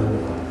calling on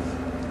your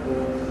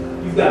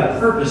life. You've got a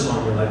purpose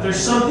on your life. There's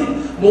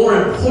something more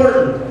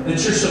important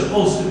that you're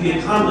supposed to be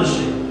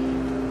accomplishing.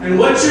 And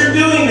what you're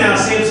doing now,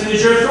 Samson,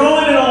 is you're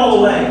throwing it all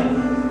away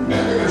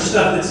for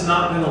stuff that's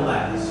not going to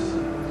last.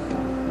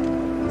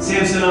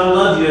 Samson, I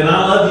love you, and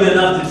I love you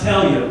enough to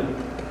tell you,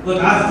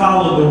 look, I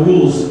followed the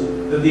rules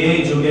that the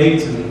angel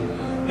gave to me.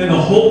 And the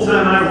whole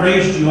time I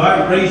raised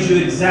you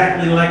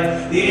exactly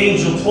like the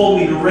angel told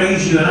me to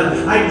raise you.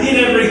 And I did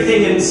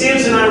everything. And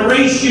Samson, I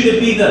raised you to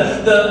be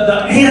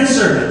the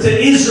answer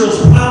to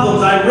Israel's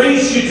problems. I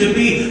raised you to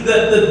be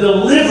the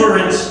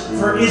deliverance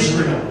for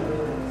Israel.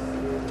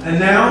 And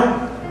now,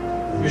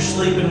 you're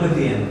sleeping with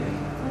the enemy.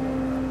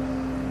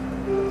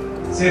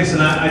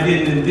 Samson, I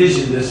didn't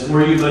envision this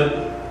for you,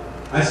 but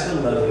I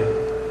still love you.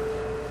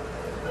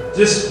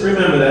 Just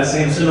remember that,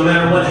 Samson. No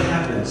matter what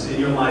happens in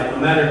your life,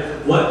 no matter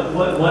what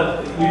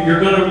you're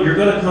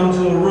gonna come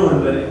to a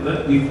ruin.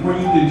 But before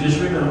you do, just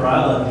remember,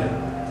 I love you,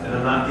 and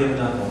I'm not giving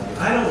up on you.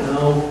 I don't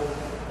know.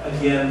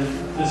 Again,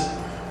 just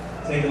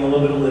taking a little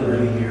bit of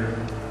liberty here.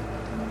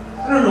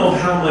 I don't know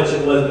how much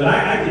it was, but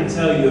I can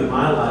tell you in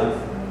my life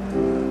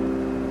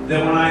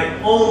that when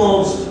I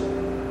almost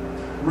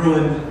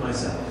ruined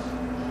myself,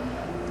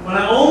 when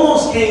I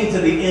almost came to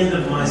the end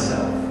of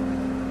myself,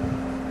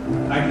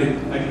 I could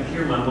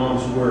hear my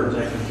mom's words.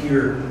 I could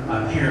hear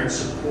my parents'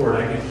 support.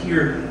 I could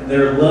hear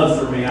their love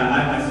for me.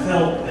 I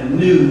felt and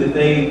knew that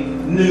they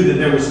knew that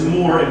there was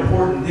more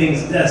important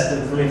things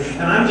destined for me.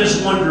 And I'm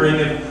just wondering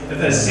if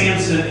that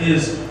Samson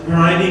is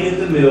grinding at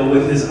the mill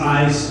with his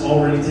eyes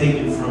already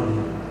taken from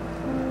him.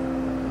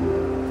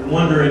 I'm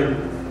wondering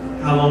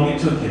how long it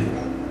took him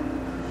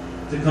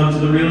to come to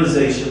the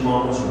realization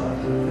Mom was right.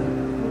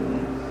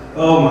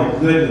 Oh my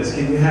goodness!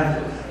 Can you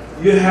have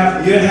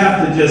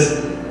to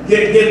just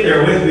get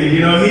there with me.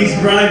 You know, he's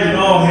grinding.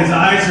 Oh, his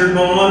eyes are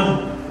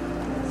gone.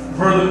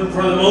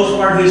 For the most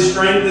part, his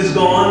strength is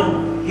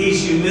gone.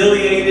 He's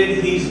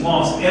humiliated. He's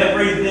lost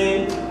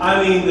everything.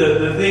 I mean,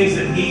 the things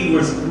that he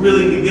was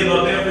willing to give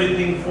up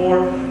everything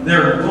for,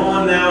 they're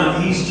gone now,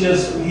 and he's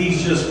just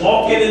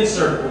walking in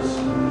circles,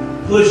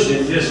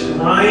 pushing, just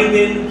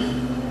grinding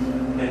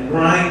and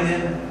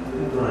grinding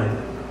and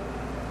grinding.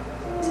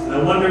 And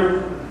I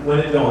wonder when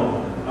it dawned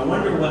on him. I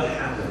wonder what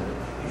happened,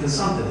 because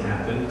something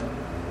happened.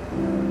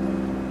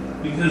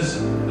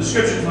 Because the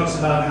Scripture talks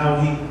about how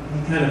he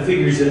kind of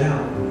figures it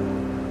out.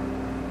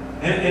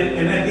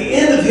 And at the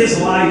end of his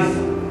life,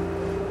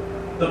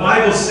 the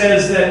Bible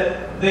says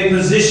that they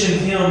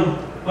positioned him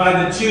by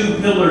the two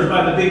pillars,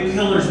 by the big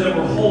pillars that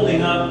were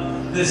holding up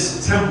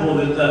this temple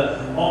that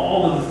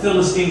all of the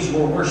Philistines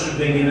were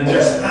worshiping in. And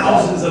there's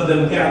thousands of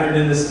them gathered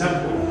in this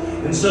temple.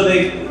 And so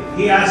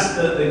he asked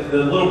the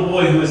little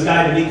boy who was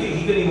guided,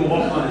 he couldn't even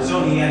walk on his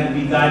own, he had to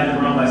be guided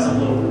around by some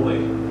little boy.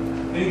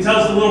 And he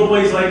tells the little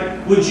boy, he's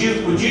like, would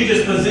you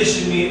just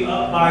position me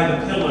up by the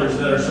pillars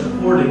that are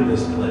supporting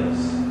this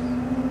place?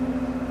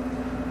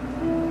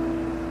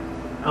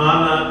 Now,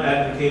 I'm not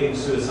advocating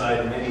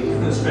suicide in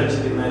any stretch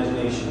of the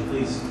imagination,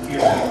 please hear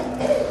me.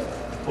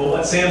 But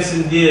what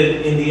Samson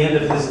did in the end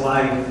of his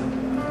life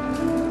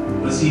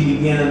was he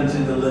began to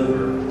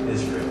deliver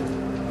Israel.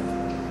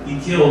 He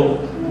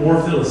killed more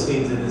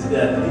Philistines in his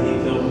death than he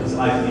killed in his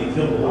life, and he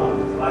killed a lot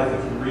in his life.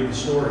 If you read the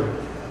story,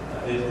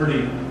 it's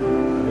pretty,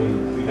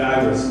 the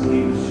guy was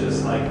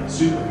just like a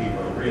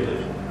superhero,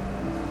 really.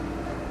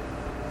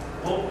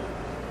 Well,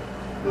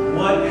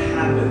 what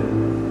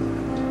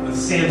happened with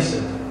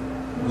Samson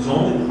was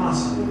only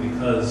possible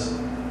because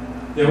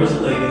there was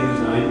a lady who's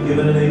not even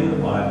given a name in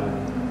the Bible,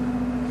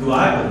 who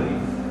I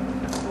believe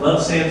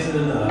loved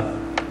Samson enough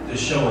to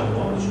show him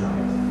what was right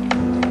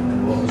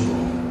and what was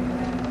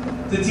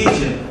wrong. To teach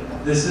him,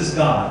 this is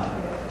God.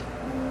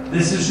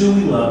 This is who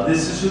we love.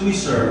 This is who we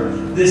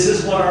serve. This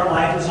is what our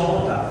life is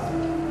all about.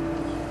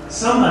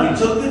 Somebody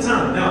took the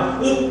time. Now,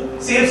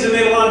 look, Samson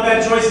made a lot of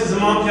bad choices, and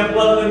Mom kept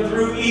loving him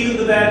through even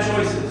the bad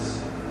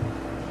choices.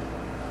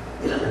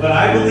 But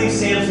I believe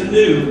Samson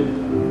knew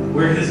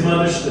where his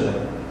mother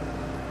stood.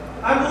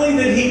 I believe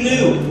that he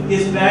knew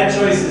his bad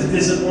choices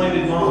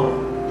disappointed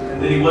Mom,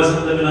 and that he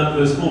wasn't living up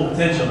to his full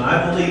potential. And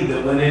I believe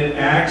that when it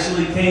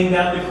actually came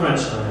down to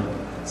crunch time,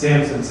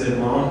 Samson said,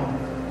 Mom,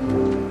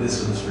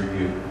 this one's for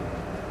you.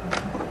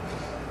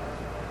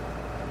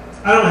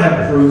 I don't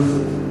have proof.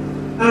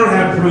 I don't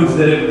have proof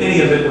that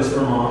any of it was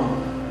for Mom.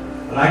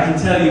 But I can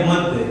tell you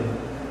one thing.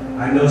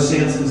 I know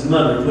Samson's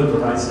mother put the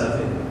right stuff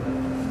in him.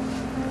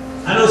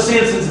 I know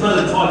Samson's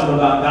mother taught him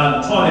about God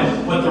and taught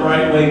him what the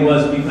right way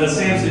was, because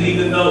Samson,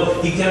 even though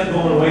he kept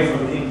going away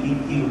from it,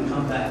 he would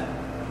come back.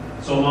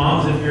 So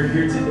moms, if you're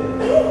here today,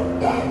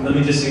 let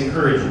me just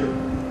encourage you.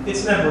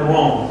 It's never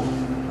wrong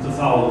to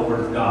follow the Word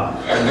of God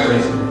and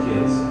raising your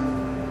kids.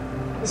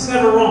 It's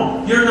never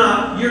wrong. You're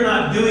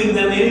not doing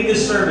them any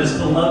disservice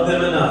to love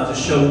them enough to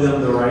show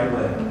them the right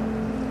way.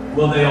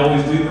 Will they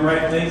always do the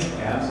right things?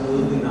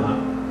 Absolutely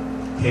not.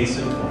 Case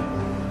in point.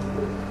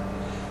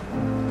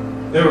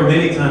 There were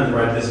many times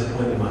where I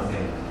disappointed my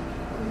family.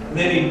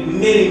 Many,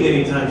 many,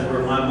 many times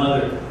where my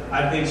mother,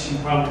 I think she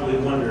probably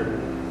wondered,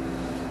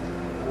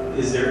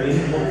 is there any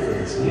hope for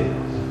this kid?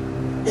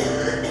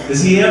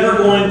 Is he ever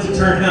going to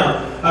turn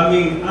out? I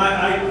mean,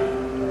 I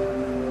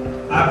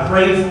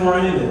prayed for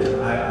him,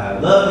 and I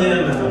love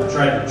him, and I've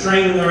tried to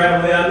train him the right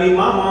way. I mean,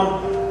 my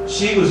mom,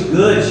 she was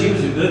good. She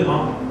was a good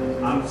mom.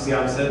 I'm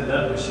setting it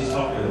up, but she's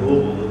talking to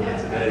Louisville a little bit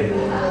today.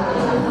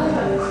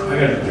 I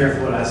got to be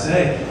careful what I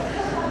say.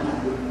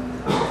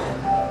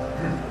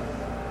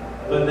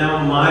 But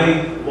now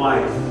my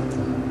wife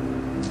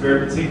is very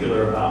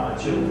particular about my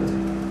children.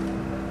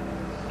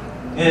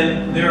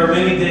 And there are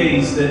many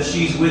days that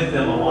she's with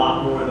them a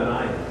lot more than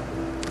I am.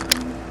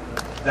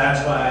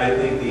 That's why I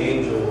think the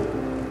angel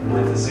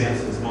went to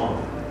Samson's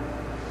mom.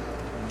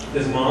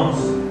 Because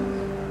moms,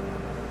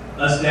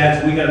 us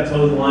dads, we got to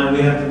toe the line.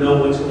 We have to know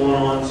what's going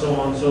on, so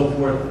on and so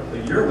forth.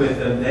 But you're with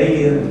them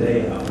day in and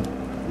day out.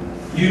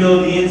 You know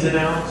the ins and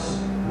outs,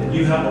 and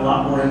you have a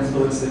lot more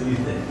influence than you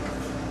think.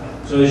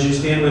 So as you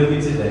stand with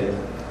me today,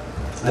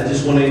 I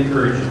just want to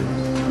encourage you.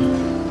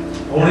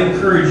 I want to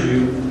encourage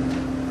you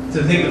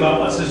to think about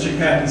what Sister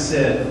Kathy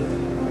said.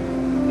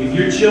 If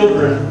your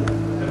children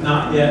have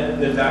not yet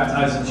been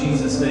baptized in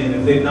Jesus' name,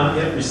 if they've not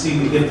yet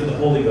received the gift of the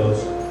Holy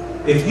Ghost,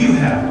 if you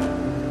have,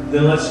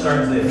 then let's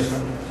start there.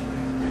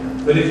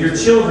 But if your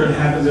children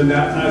haven't been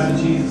baptized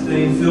in Jesus'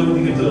 name, filled with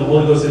the gift of the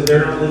Holy Ghost, if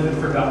they're not living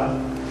for God,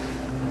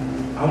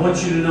 I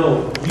want you to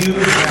know you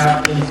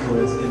have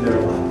influence in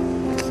their life.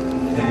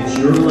 And it's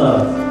your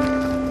love.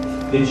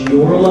 It's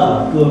your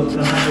love. Look,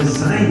 God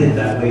designed it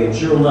that way. It's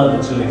your love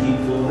that's going to keep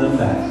pulling them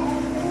back.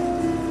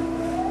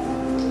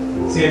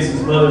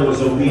 Samson's mother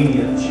was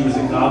obedient. She was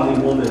a godly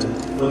woman.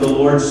 When the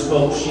Lord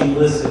spoke, she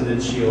listened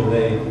and she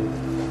obeyed.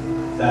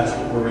 That's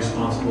what we're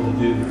responsible to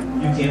do.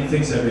 You can't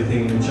fix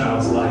everything in your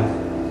child's life.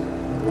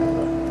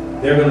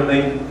 They're going to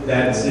make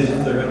bad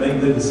decisions. They're going to make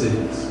good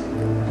decisions.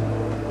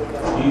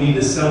 You need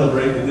to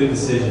celebrate the good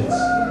decisions.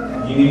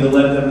 You need to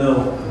let them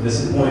know I'm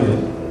disappointed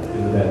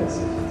in the bad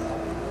decisions.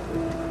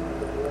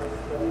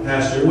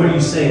 Pastor, what are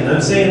you saying?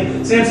 I'm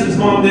saying Samson's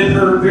mom did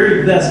her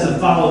very best to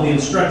follow the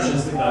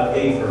instructions that God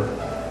gave her.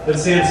 But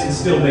Samson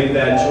still made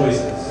bad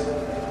choices.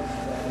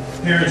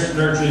 Parents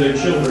nurture their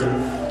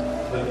children,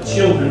 but the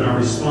children are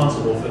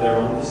responsible for their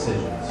own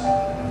decisions.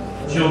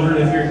 Children,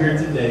 if you're here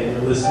today and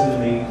you're listening to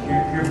me,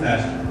 hear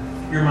Pastor,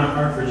 hear my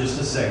heart for just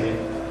a second.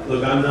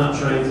 Look, I'm not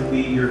trying to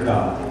be your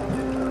God.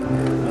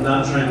 I'm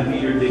not trying to be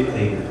your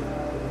dictator.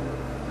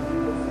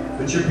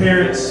 But your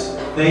parents,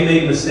 They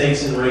made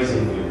mistakes in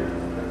raising you.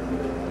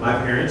 My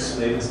parents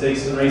made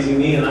mistakes in raising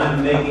me, and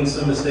I'm making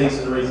some mistakes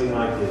in raising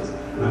my kids.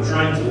 I'm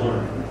trying to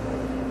learn.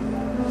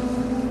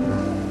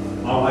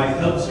 My wife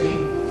helps me.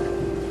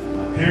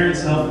 My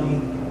parents help me.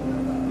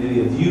 Many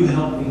of you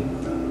help me.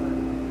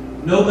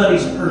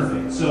 Nobody's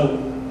perfect. So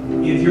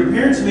if your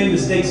parents made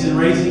mistakes in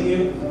raising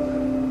you,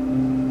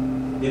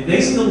 if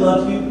they still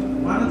love you,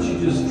 why don't you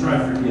just try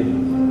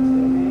forgiving?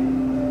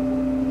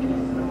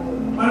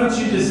 Why don't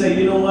you just say,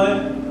 you know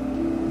what?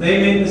 They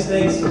made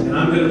mistakes, and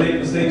I'm going to make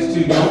mistakes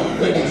too. Don't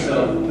fool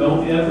yourself.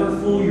 Don't ever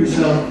fool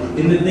yourself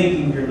into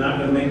thinking you're not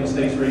going to make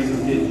mistakes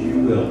raising kids. You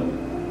will.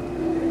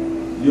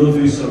 You'll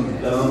do some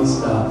dumb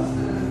stuff.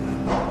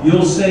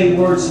 You'll say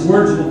words.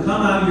 Words will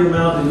come out of your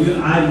mouth,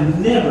 and I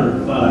never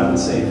thought I would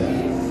say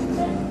that.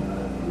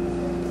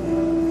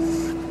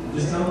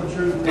 Just tell the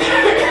truth.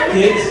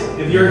 Kids,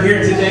 if you're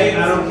here today,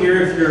 I don't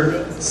care if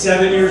you're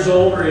 7 years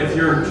old or if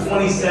you're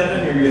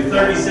 27 or you're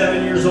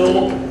 37 years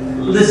old,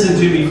 listen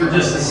to me for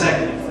just a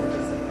second.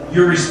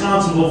 You're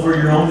responsible for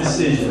your own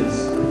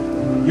decisions.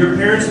 Your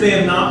parents may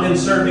have not been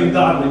serving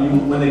God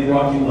when they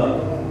brought you up,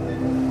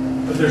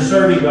 but they're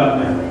serving God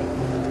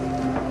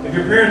now. If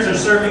your parents are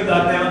serving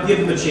God now, give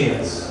them a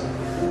chance.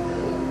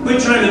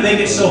 Quit trying to make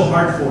it so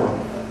hard for them.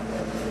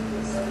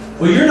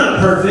 Well, you're not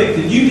perfect,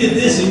 and you did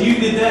this and you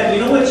did that.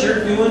 You know what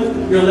you're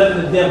doing? You're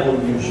letting the devil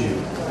use you.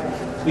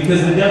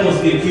 Because the devil's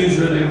the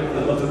accuser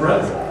of the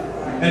brethren.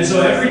 And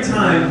so every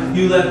time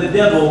you let the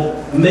devil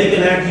make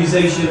an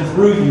accusation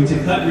through you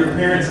to cut your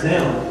parents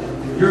down,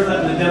 you're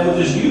letting the devil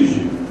just use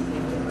you.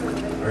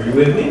 Are you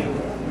with me?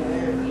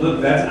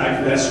 Look,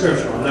 that's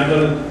scriptural. I'm not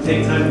going to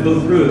take time to go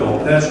through it all.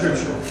 That's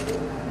scriptural.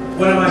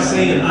 What am I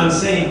saying? I'm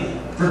saying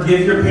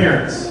forgive your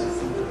parents.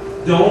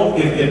 Don't,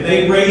 if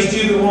they raised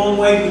you the wrong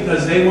way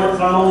because they weren't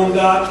following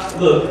God,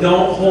 look,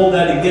 don't hold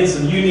that against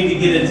them. You need to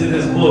get into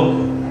this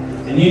book.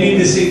 And you need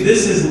to see,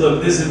 this is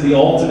the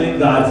ultimate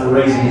guide for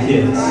raising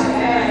kids.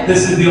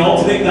 This is the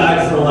ultimate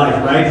guide for life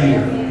right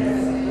here.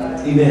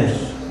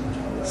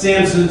 Amen.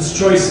 Samson's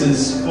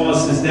choices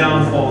caused his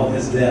downfall and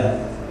his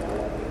death.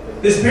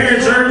 His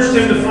parents urged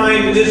him to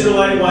find an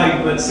Israelite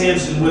wife, but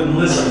Samson wouldn't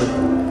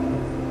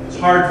listen. It's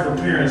hard for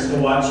parents to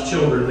watch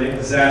children make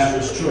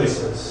disastrous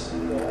choices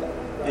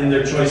in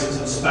their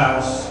choices of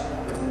spouse,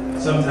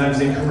 sometimes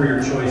in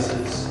career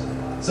choices,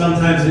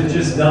 sometimes in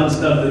just dumb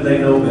stuff that they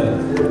know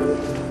better.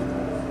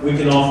 We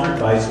can offer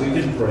advice, we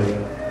can pray,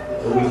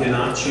 but we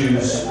cannot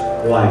choose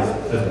life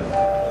for them.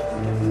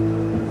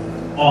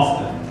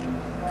 Often,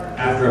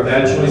 after a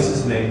bad choice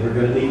is made, we're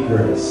going to need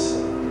grace.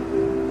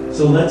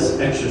 So let's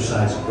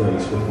exercise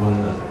grace with one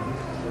another.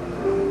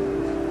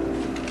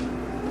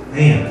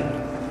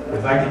 Man,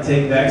 if I could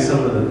take back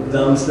some of the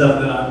dumb stuff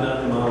that I've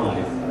done in my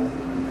life,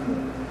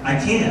 I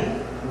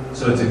can't.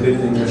 So it's a good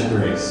thing there's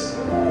grace.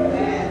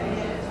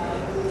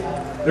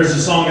 There's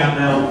a song out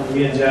now.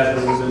 Me and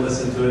Jasmine, we've been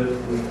listening to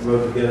it. We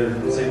wrote together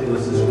in St.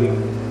 Louis this week.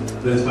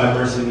 But it's by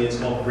Mercy Me. It's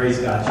called Grace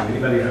Got You.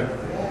 Anybody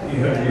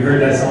you heard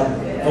that song?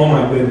 Oh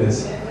my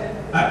goodness.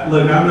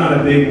 Look, I'm not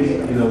a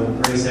big,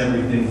 Grace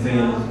Everything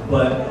fan,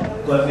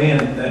 but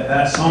man,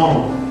 that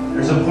song,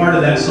 there's a part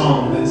of that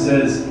song that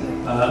says,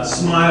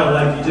 smile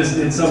like you just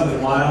did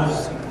something wild.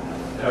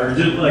 Or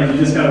just like you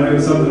just got away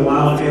with something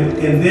wild. And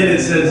then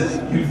it says,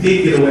 you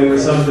did get away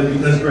with something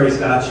because grace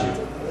got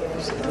you.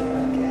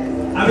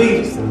 I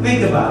mean,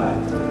 think about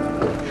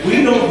it.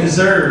 We don't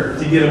deserve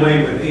to get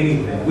away with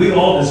anything. We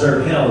all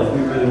deserve hell if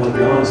we really want to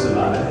be honest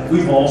about it.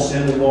 We've all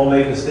sinned. We've all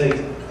made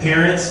mistakes.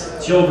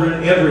 Parents,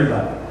 children,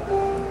 everybody.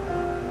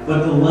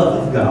 But the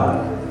love of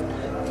God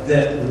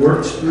that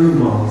works through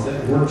moms,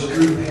 that works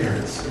through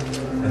parents,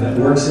 and that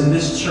works in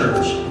this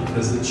church,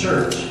 because the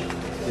church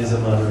is a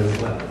mother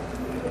as well.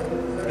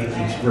 It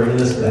keeps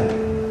bringing us back.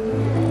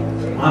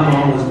 My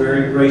mom was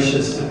very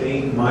gracious to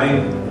me.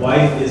 My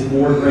wife is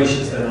more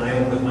gracious than I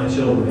am with my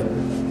children.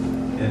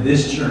 And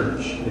this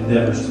church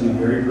endeavors to be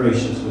very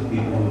gracious with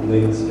people who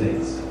made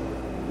mistakes.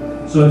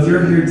 So if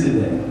you're here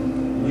today,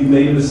 you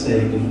made a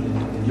mistake,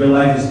 and your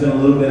life has been a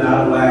little bit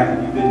out of whack,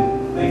 and you've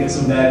been making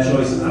some bad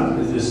choices, I'm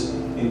going to just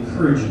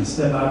encourage you to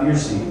step out of your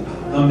seat.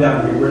 Come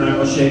down here. We're not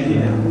going to shake you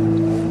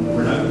down.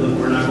 We're not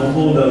going to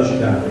bulldoze you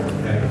down here,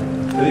 okay?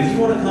 But if you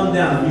want to come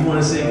down and you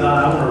want to say,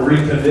 God, I want to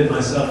recommit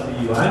myself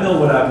to you. I know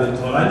what I've been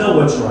taught. I know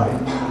what's right.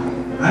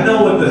 I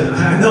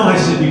know I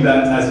should be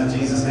baptized in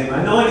Jesus' name.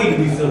 I know I need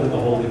to be filled with the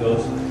Holy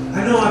Ghost.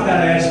 I know I've got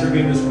to ask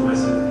forgiveness for my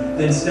sins.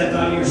 Then step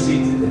out of your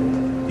seat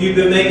today. You've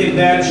been making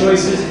bad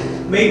choices.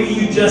 Maybe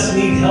you just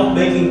need help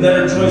making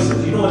better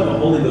choices. You know what? The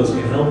Holy Ghost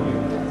can help you.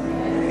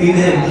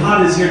 Amen.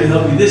 God is here to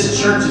help you.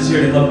 This church is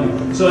here to help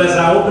you. So as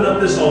I open up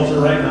this altar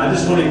right now, I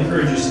just want to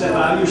encourage you, step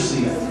out of your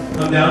seat.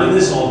 Come down to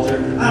this altar.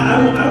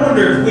 I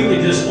wonder if we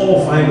could just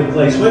all find a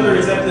place, whether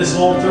it's at this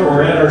altar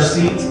or at our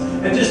seats,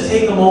 and just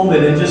take a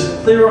moment and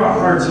just clear our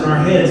hearts and our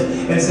heads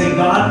and say,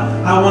 God,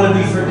 I want to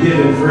be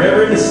forgiven for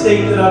every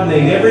mistake that I've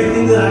made,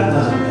 everything that I've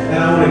done,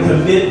 and I want to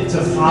commit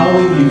to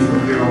following you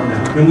from here on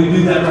out. Can we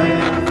do that right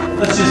now?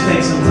 Let's just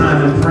take some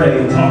time and pray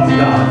and talk to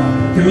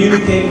God.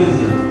 Communicate with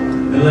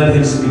Him and let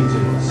Him speak to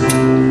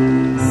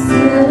us.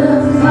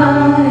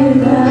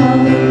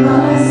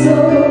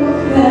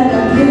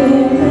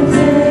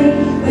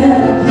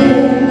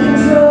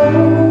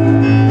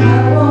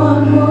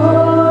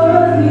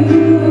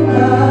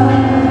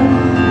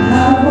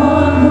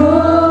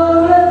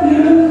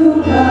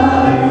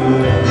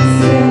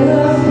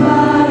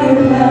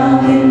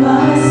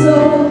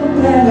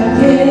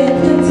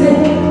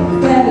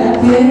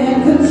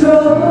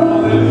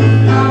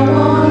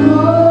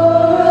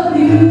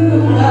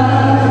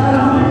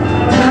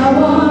 I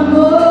want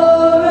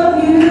more of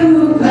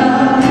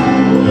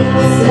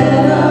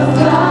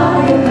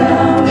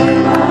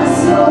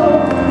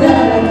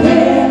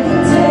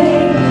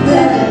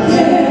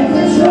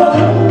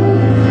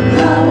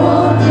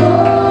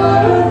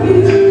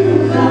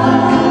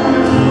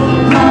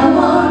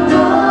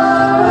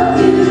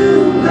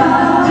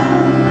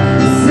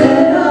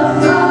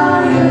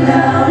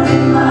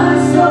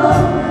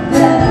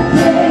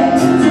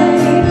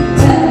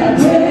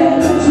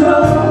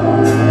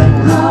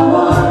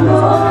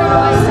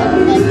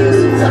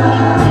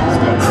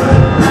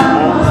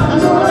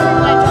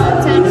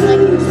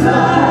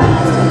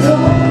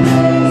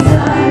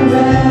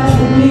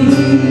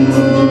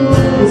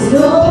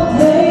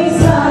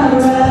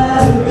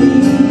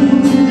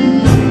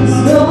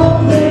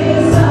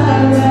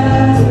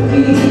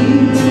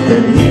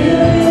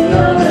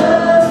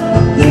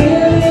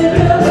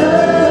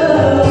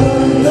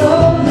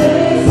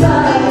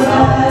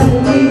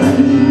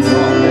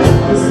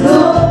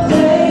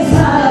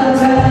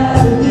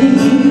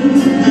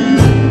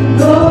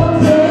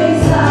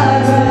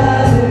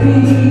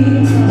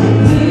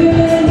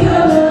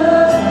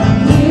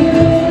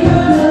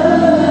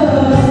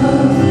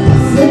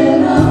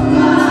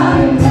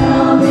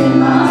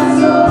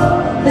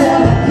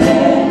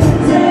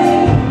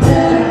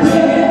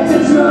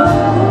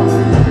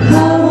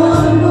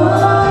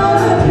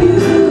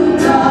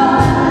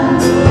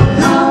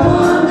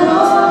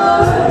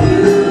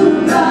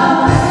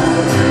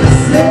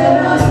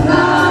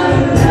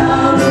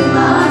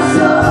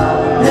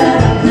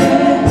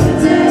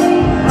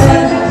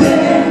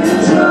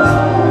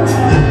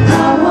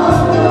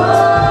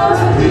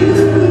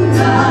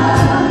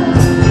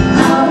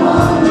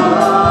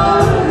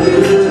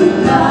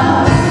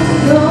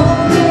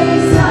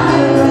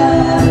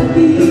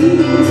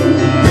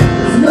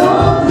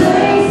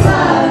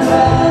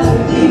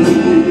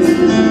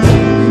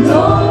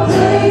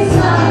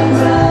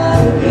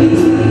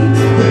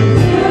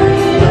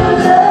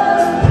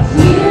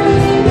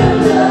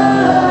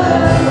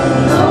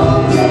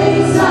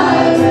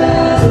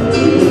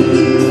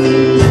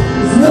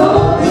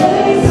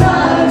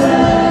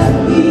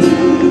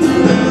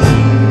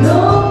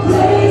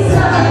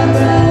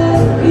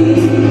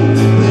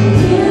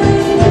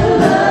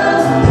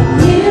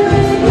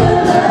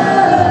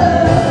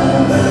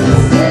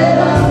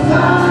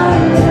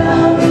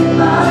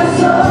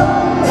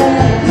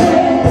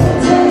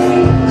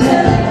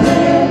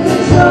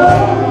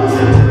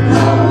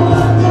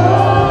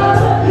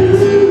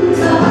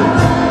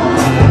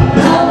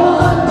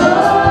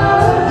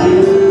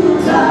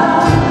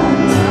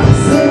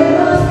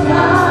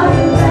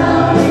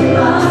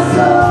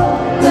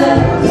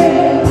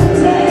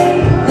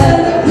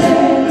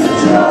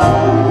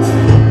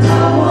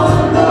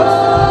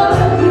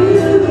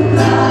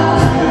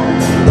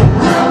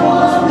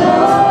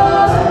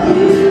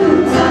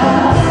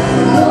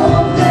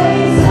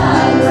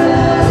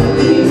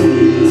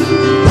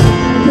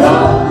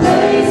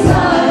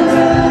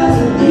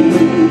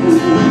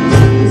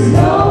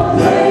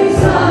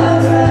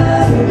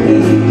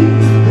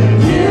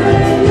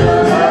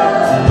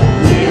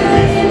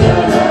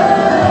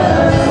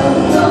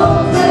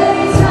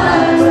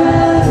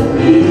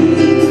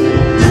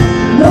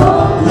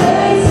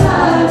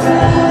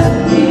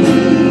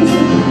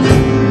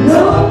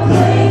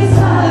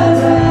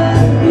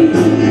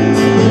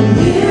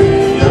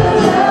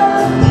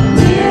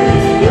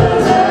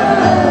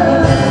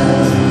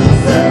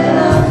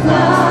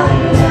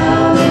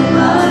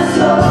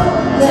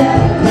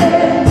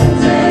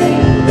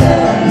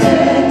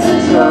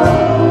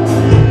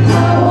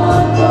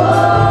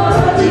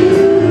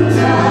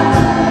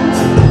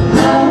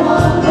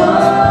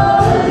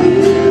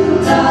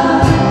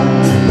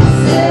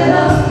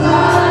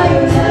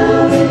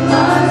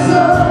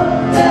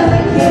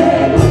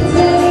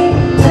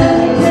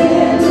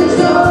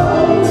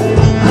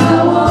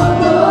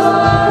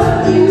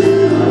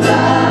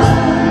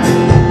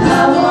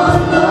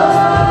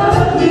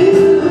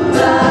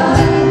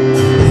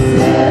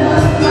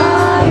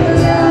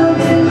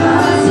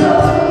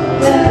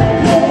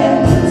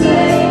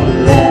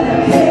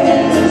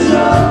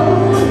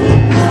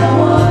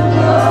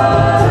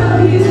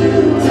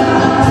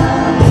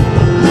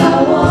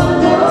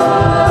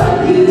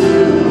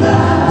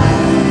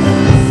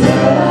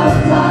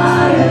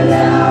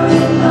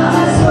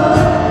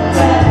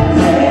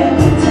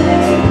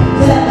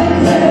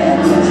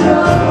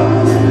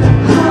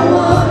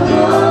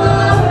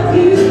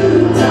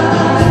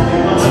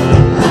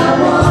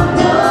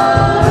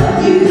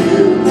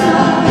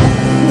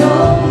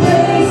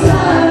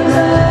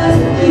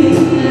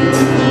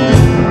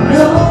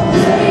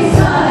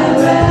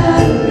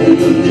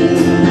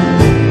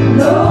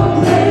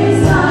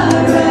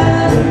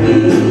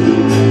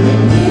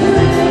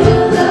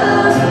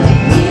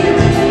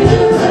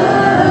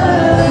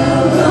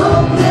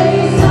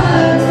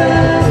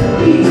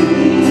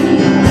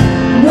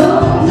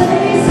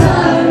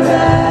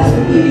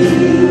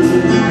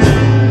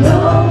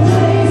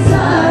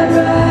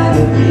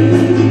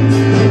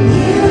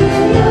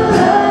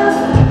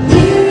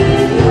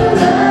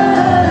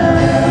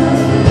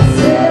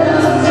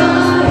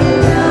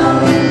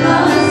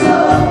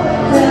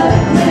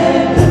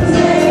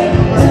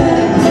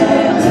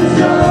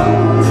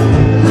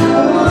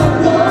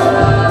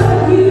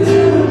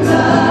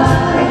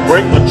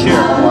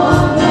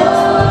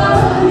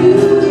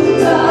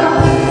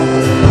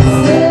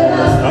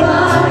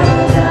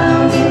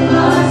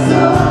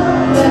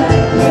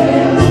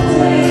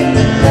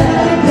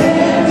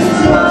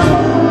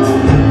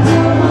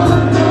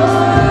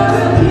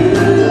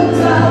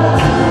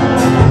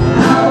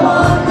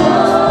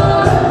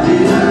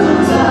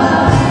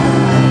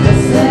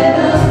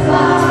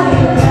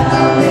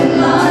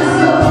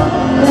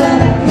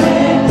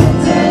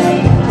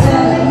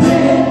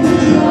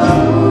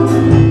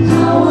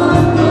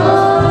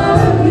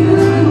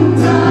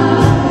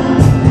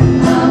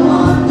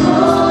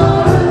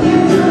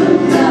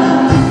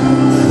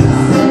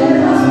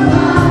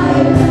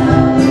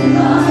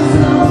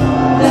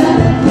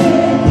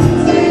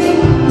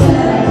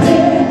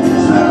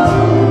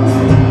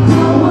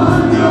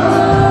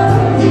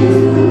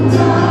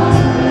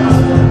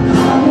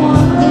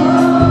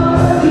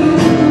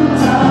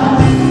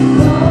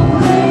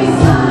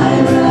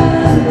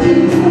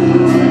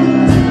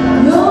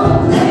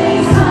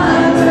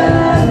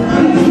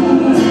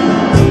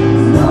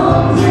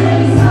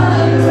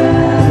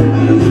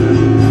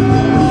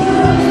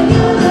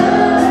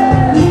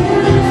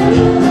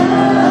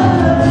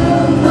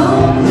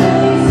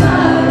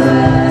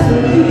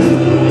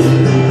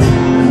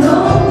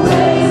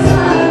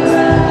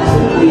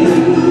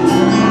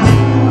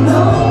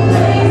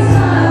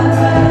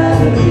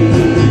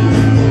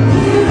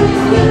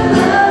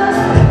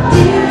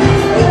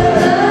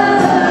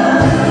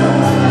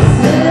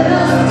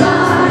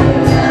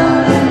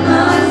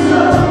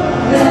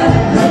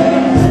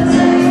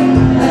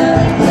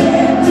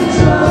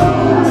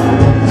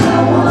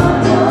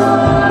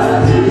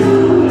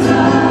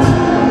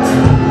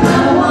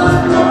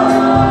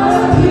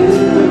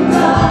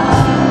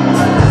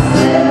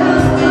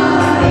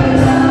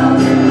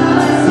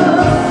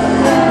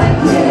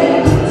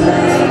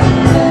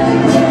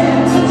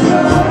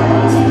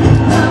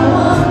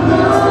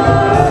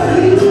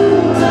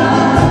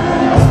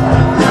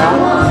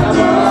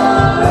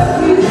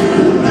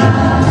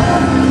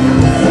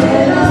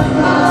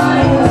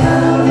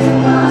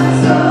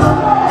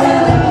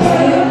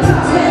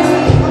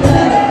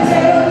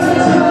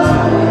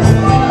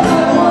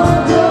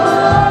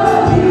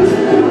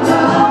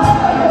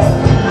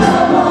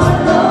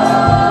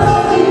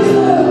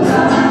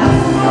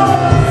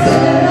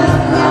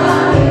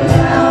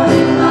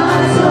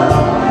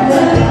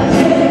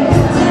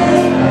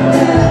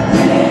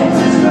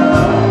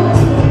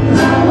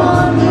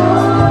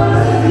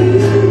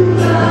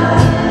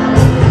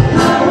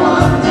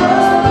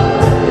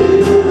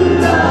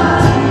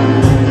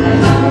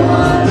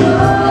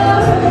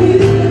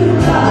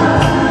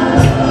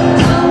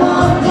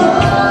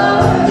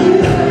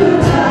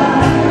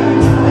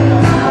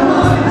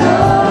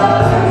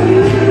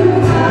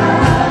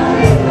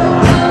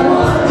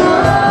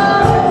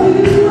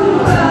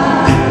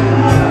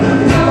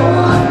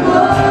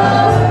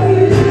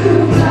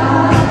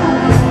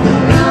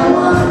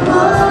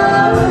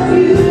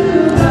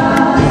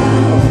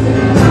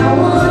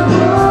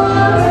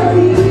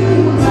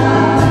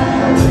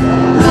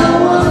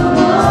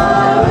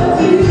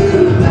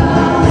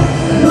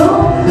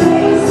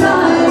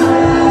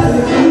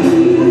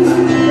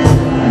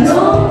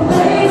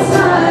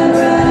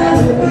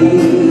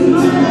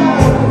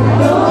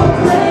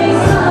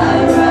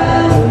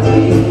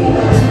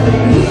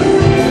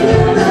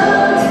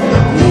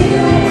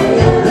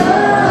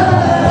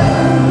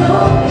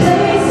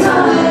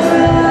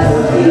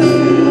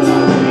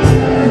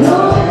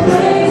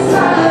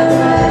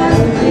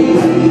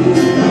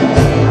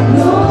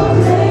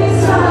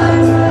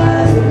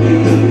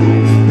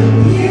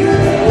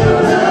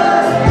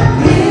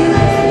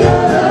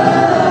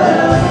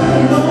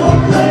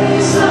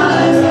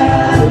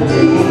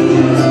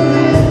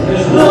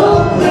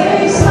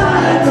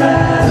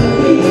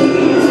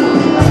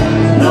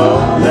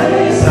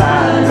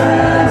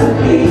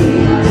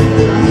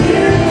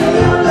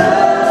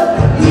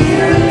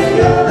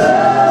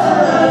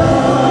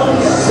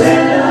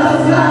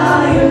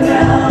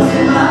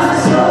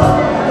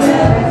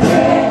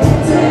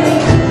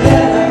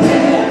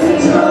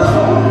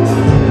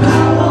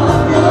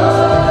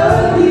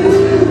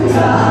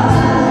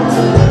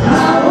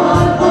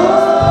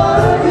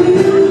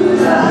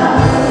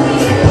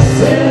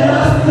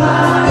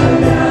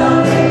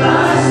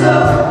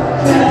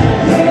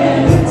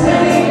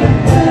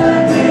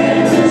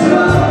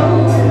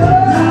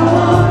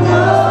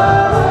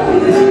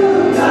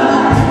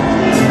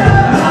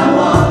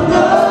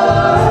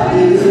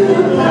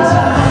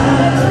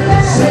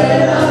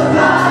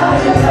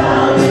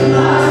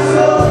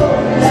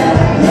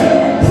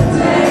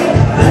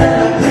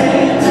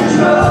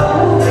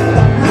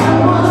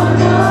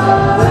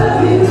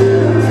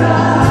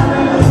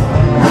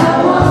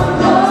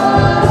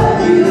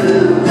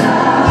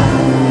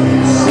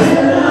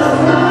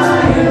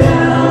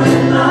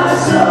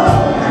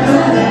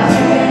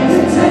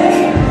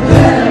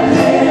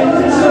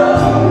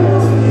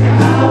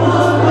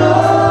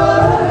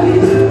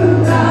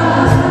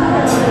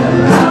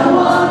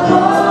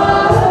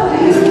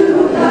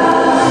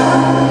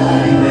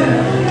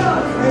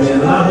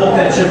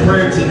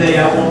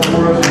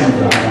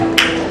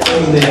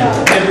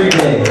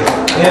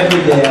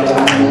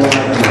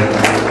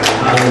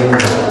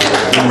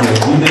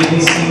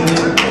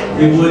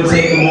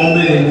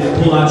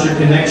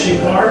connection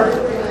card.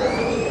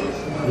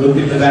 Look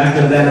at the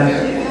back of that.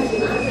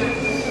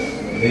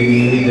 Maybe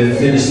you need to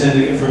finish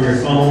sending it from your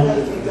phone.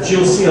 But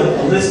you'll see a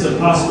list of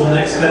possible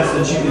next steps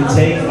that you can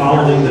take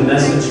following the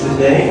message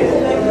today.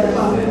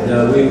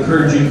 And we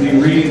encourage you to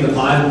be reading the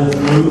Bible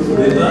through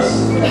with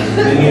us.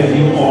 Many of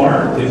you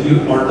are. If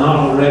you are not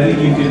already,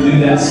 you can do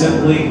that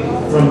simply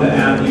from the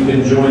app. You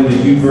can join the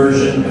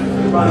YouVersion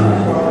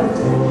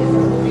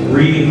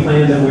reading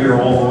plan that we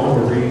are all on.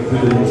 We're reading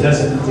through the New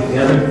Testament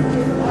together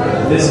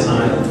this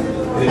time.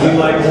 And if you'd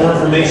like more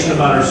information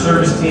about our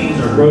service teams,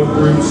 our growth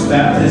groups,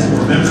 baptism,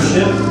 or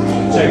membership,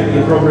 check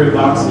the appropriate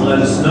box and let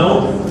us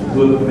know.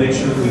 We'll make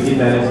sure that we get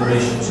that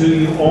information to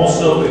you.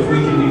 Also, if we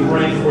can be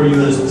praying for you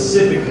in a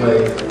specific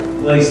way,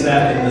 place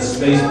that in the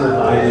space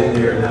provided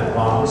there in that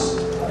box,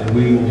 and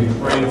we will be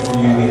praying for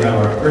you. We have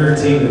our prayer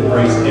team that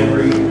prays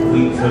every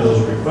week for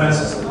those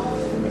requests.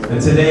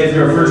 And today, if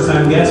you're a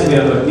first-time guest, we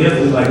have a gift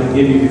we'd like to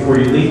give you before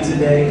you leave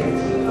today.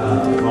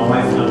 My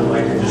wife and I would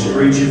like to just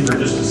greet you for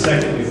just a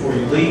second before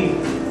you leave.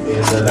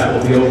 And that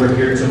will be over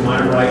here to my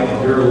right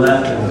and your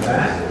left in the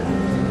back.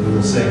 We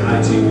will say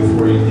hi to you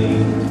before you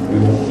leave. We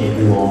won't keep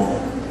you long.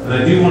 And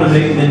I do want to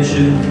make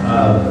mention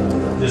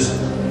just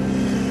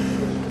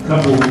a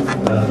couple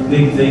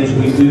big things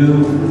we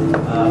do.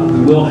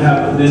 We will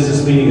have a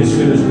business meeting as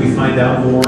soon as we find out more